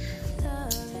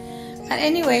 But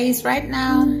anyways, right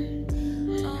now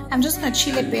I'm just gonna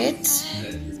chill a bit,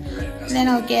 and then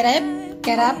I'll get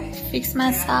up, fix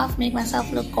myself, make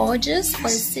myself look gorgeous for a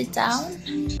sit down.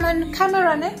 I'm on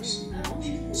camera, ne?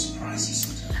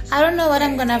 I don't know what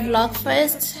I'm gonna vlog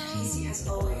first,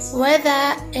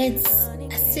 whether it's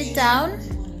a sit down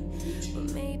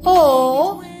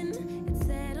or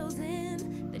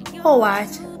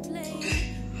what.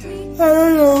 I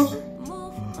don't know.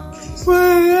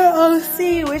 I'll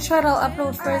see which one I'll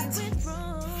upload first.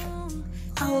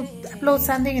 I'll upload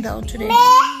something though today.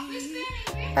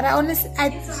 But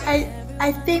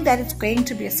I think that it's going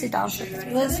to be a sit down shift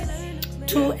because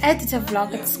to edit a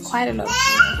vlog it's quite a lot of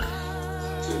work.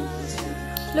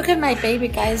 Look at my baby,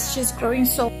 guys. She's growing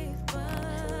so.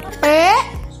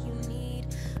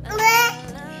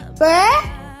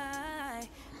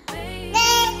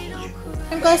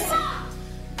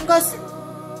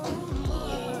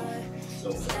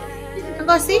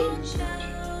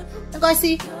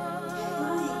 Ngozi.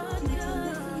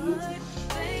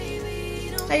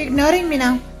 Are you ignoring me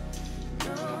now?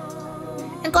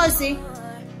 Ngozi.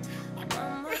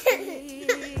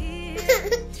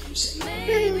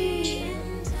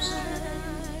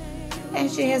 And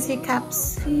she has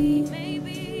hiccups.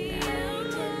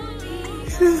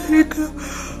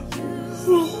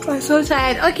 I'm so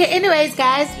tired. Okay, anyways,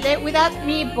 guys, without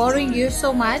me boring you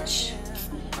so much,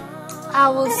 I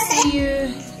will see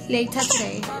you later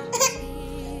today.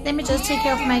 Let me just take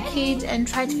care of my kid and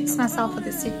try to fix myself for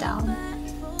the sit down.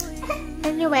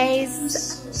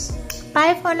 Anyways,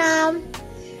 bye for now.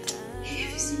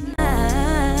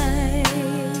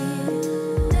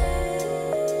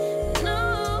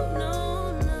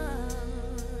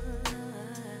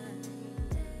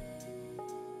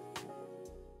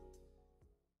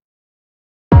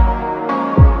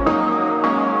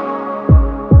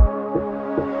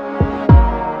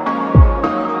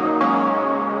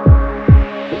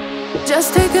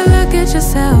 Just take a look at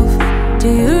yourself. Do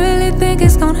you really think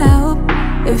it's gonna help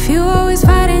if you always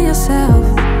fighting yourself,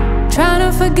 trying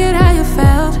to forget how you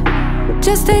felt?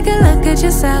 Just take a look at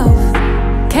yourself.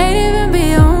 Can't even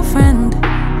be your own friend,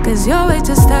 cause you're way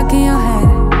too stuck in your head.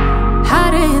 How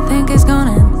do you think it's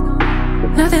gonna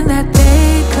end? Nothing that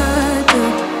they could do,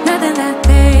 nothing that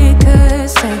they could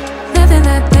say, nothing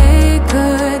that they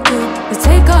could do to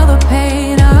take all the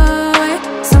pain away.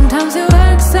 Sometimes it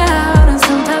works out and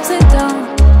sometimes it don't.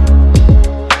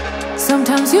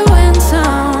 Sometimes you win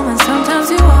some and sometimes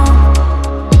you won't.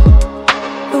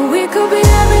 But we could be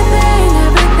everything,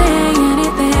 everything,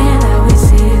 anything that we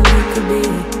see we could be.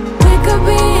 We could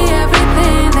be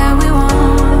everything that we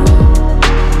want.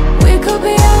 We could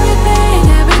be everything,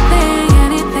 everything,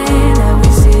 anything that we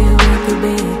see we could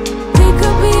be. We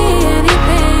could be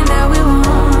anything that we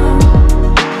want.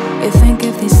 You think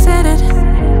if they said it,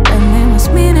 then they must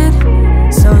mean it.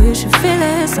 So you should feel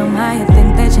it, somehow you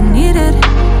think that you need it.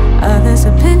 Others'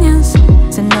 opinions,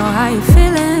 to know how you're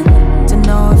feeling, to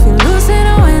know if you're losing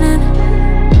or winning,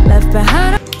 left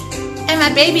behind. And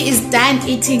my baby is done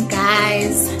eating,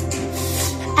 guys.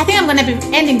 I think I'm gonna be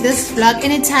ending this vlog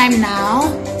anytime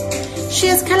now. She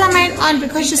has calamine on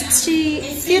because a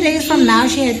few days from now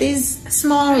she had these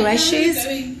small rashes.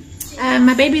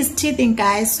 My baby is teething,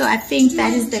 guys, so I think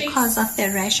that is the cause of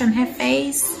the rash on her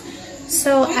face.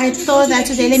 So I thought that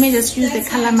today let me just use the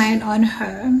calamine on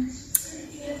her.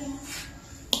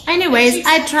 Anyways,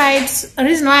 I tried. The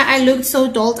reason why I looked so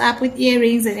dolled up with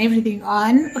earrings and everything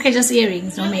on, okay, just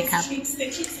earrings, no makeup,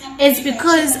 it's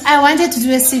because I wanted to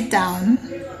do a sit down.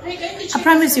 I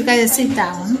promise you guys a sit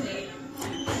down.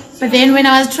 But then when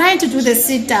I was trying to do the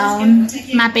sit down,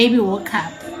 my baby woke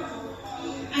up.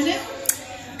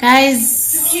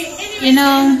 Guys, you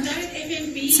know,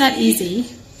 it's not easy.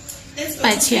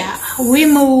 But yeah, we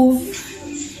move.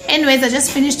 Anyways, I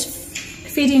just finished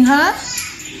feeding her.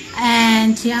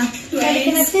 And yeah, right.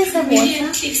 Can I please have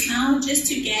water? Now just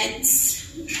to get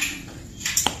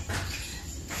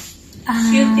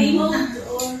purity or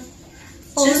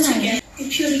just to get the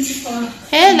purity for.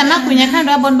 Hey, I'm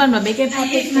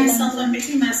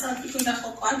making myself because I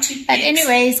forgot to. But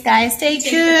anyways, guys, stay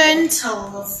tuned.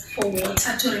 For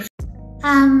water to.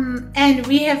 And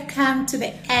we have come to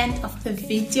the end of the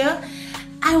video.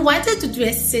 I wanted to do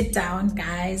a sit down,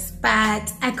 guys,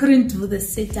 but I couldn't do the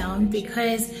sit down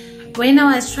because when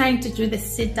I was trying to do the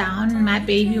sit down, my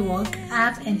baby woke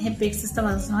up and her big sister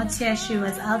was not here. She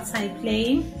was outside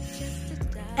playing,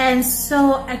 and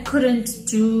so I couldn't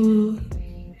do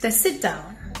the sit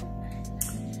down.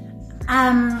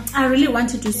 I really want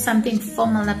to do something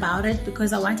formal about it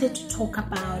because I wanted to talk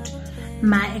about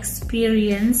my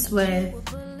experience with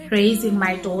raising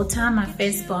my daughter, my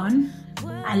firstborn,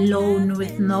 alone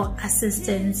with no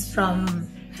assistance from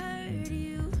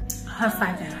her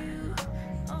father.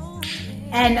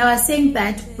 And I was saying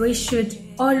that we should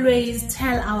always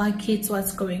tell our kids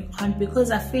what's going on,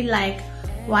 because I feel like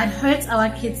what hurts our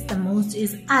kids the most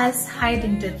is us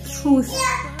hiding the truth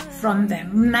from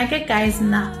them. Like, guys,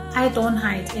 now I don't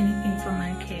hide anything from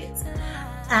my kids.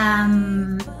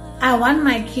 I want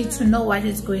my kid to know what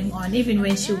is going on, even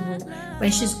when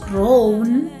she's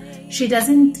grown. She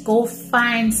doesn't go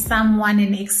find someone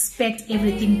and expect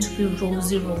everything to be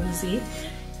rosy.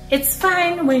 It's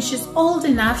fine when she's old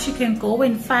enough, she can go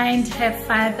and find her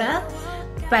father,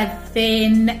 but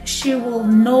then she will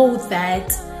know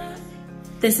that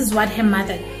this is what her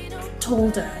mother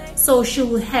told her. So she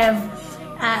will have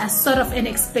sort of an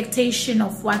expectation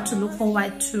of what to look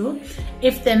forward to.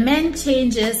 If the man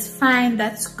changes, fine,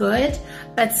 that's good,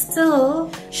 but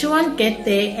still she won't get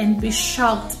there and be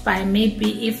shocked by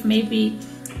maybe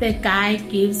the guy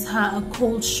gives her a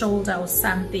cold shoulder or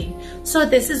something. So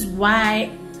this is why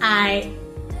I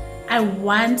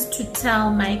want to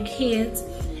tell my kids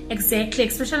exactly,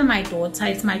 especially my daughter,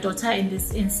 it's my daughter in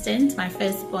this instant, my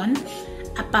firstborn,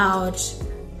 about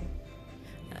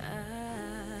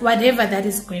whatever that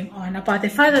is going on, about the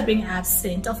father being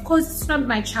absent. Of course, it's not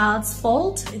my child's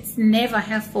fault. It's never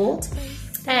her fault.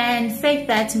 And the fact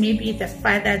that maybe the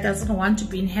father doesn't want to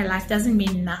be in her life doesn't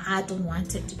mean that I don't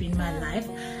want her to be in my life.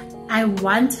 I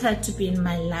want her to be in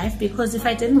my life, because if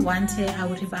I didn't want her, I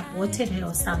would have aborted her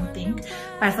or something.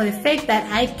 But for the fact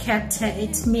that I kept her,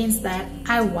 it means that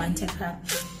I wanted her.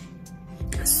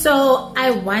 So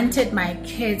I wanted my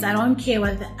kids. I don't care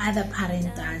what the other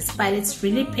parent does, but it's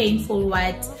really painful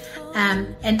what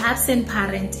an absent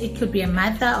parent, it could be a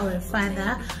mother or a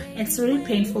father, it's really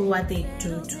painful what they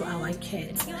do to our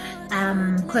kids.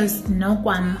 Because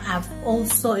I've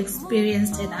also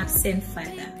experienced an absent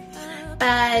father.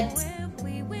 But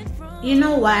you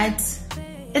know what?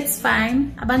 It's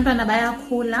fine. Abantwana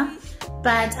bayakhula.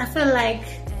 But I feel like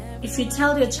if you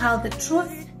tell your child the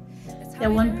truth, they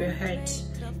won't be hurt.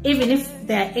 Even if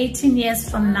they're 18 years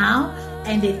from now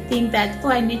and they think that, oh,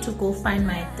 I need to go find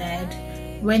my dad.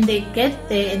 When they get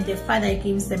there and their father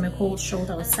gives them a cold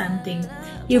shoulder or something,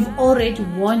 you've already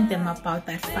warned them about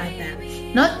that father.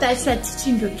 Not that you are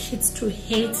teaching your kids to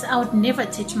hate. I would never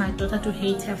teach my daughter to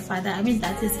hate her father. I mean,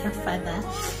 that is her father.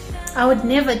 I would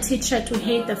never teach her to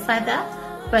hate the father,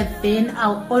 but then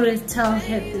I'll always tell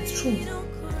her the truth,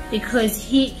 because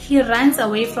he runs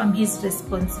away from his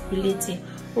responsibility.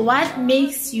 What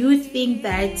makes you think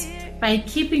that by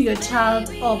keeping your child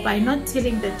or by not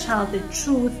telling the child the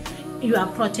truth, you are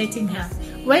protecting her?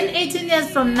 When 18 years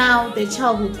from now, the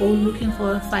child will go looking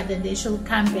for a father and they shall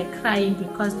come back crying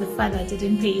because the father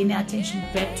didn't pay any attention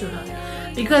back to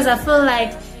her. Because I feel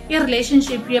like a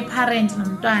relationship with a parent,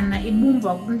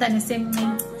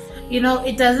 you know,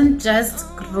 it doesn't just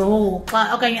grow.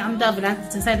 Okay, I'm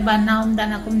decide about now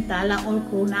all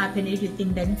grown up and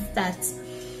everything, then it starts,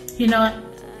 you know.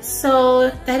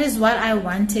 So that is what I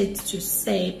wanted to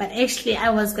say, but actually I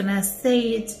was gonna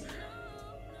say it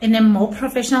in a more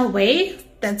professional way.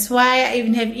 That's why I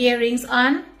even have earrings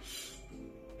on,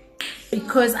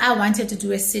 because I wanted to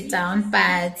do a sit down,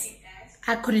 but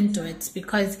I couldn't do it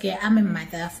because I'm a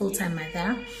mother, full-time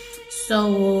mother.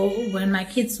 So when my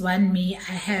kids want me,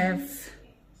 I have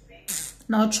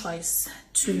no choice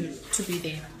to be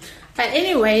there. But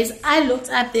anyways, I looked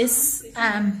up this,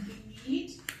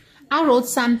 I wrote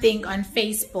something on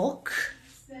Facebook.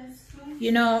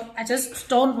 You know, I just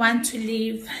don't want to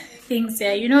leave things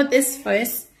there. You know, this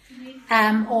verse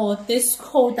or this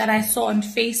quote that I saw on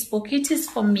Facebook, it is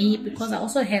for me because I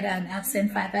also had an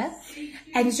absent father,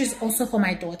 and it is also for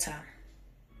my daughter.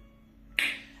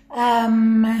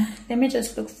 Let me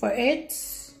just look for it.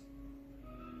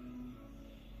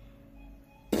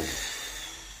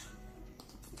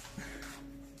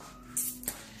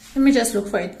 Let me just look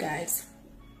for it, guys.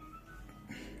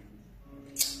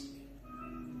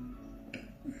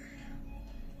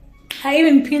 I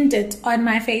even pinned it on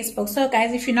my Facebook. So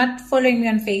guys, if you're not following me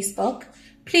on Facebook,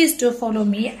 please do follow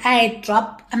me. I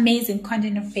drop amazing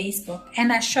content on Facebook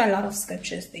and I show a lot of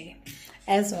scriptures there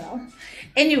as well.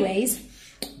 Anyways,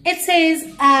 it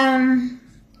says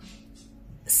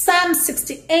Psalm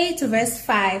 68 verse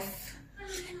 5.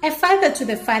 A father to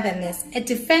the fatherless, a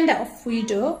defender of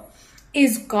widow,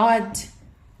 is God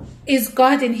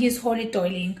in his holy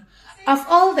dwelling. Of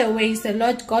all the ways the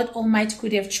Lord God Almighty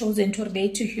could have chosen to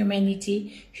relate to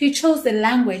humanity, he chose the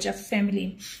language of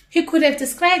family. He could have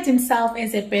described himself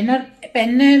as a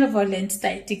benevolent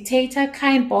dictator,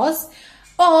 kind boss,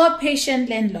 or patient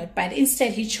landlord, but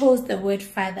instead he chose the word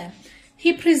father.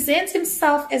 He presents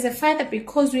himself as a father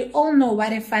because we all know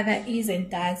what a father is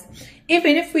and does.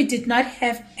 Even if we did not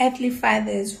have earthly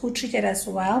fathers who treated us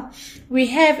well, we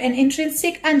have an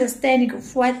intrinsic understanding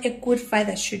of what a good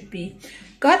father should be.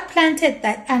 God planted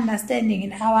that understanding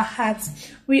in our hearts.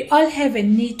 We all have a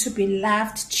need to be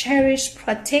loved, cherished,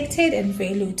 protected, and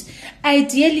valued.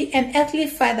 Ideally, an earthly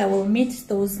father will meet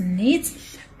those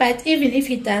needs, but even if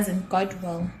he doesn't, God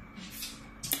will.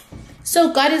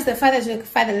 So God is the father to the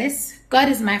fatherless. God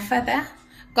is my father.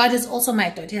 God is also my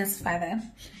daughter's father.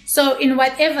 So in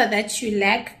whatever that you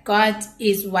lack, God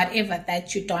is whatever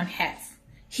that you don't have.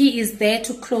 He is there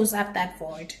to close up that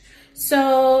void.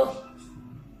 So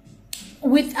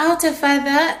without a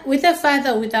father, with a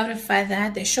father, without a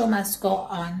father, the show must go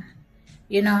on,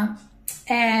 you know.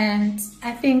 And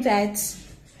I think that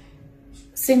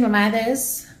single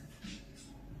mothers,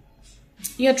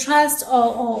 your trust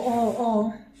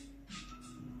or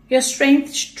your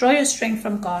strength, draw your strength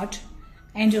from God,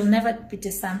 and you'll never be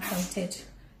disappointed.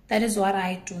 That is what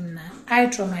I do now. I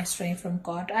draw my strength from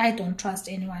God. I don't trust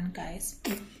anyone, guys,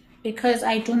 because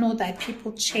I do know that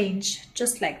people change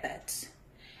just like that.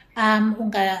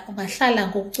 Ungahlala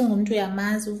ngokucinga umuntu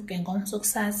uyamazi uvuke ngomso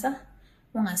kusasa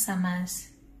ungasamazi.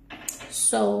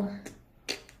 So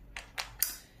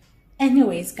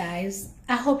anyways, guys,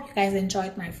 I hope you guys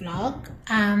enjoyed my vlog.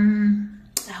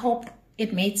 I hope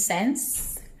it made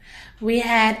sense. We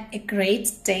had a great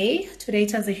day. Today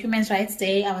it was a Human Rights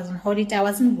Day. I was on holiday. I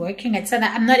wasn't working. I said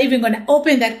I'm not even going to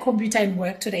open that computer and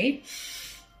work today.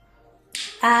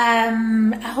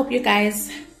 I hope you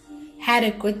guys had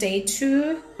a good day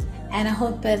too. And I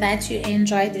hope that you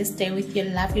enjoyed this day with your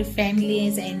lovely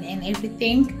families and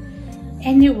everything.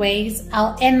 Anyways,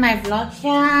 I'll end my vlog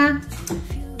here.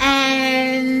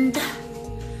 And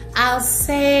I'll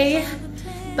say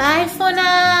bye for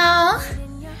now.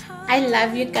 I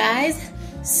love you guys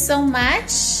so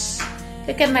much.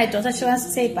 Look at my daughter. She wants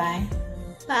to say bye.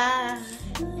 Bye.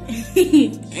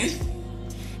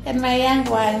 And my young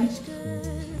one.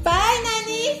 Bye,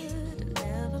 Nanny.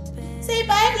 Say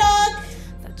bye, vlog.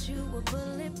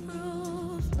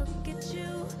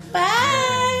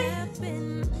 Bye.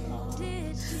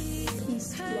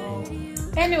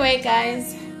 Anyway,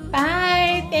 guys,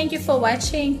 bye. Thank you for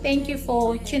watching. Thank you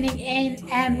for tuning in,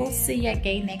 and we'll see you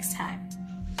again next time.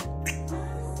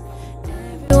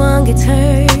 Everyone gets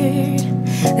hurt.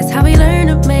 That's how we learn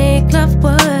to make love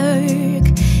work.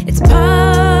 It's part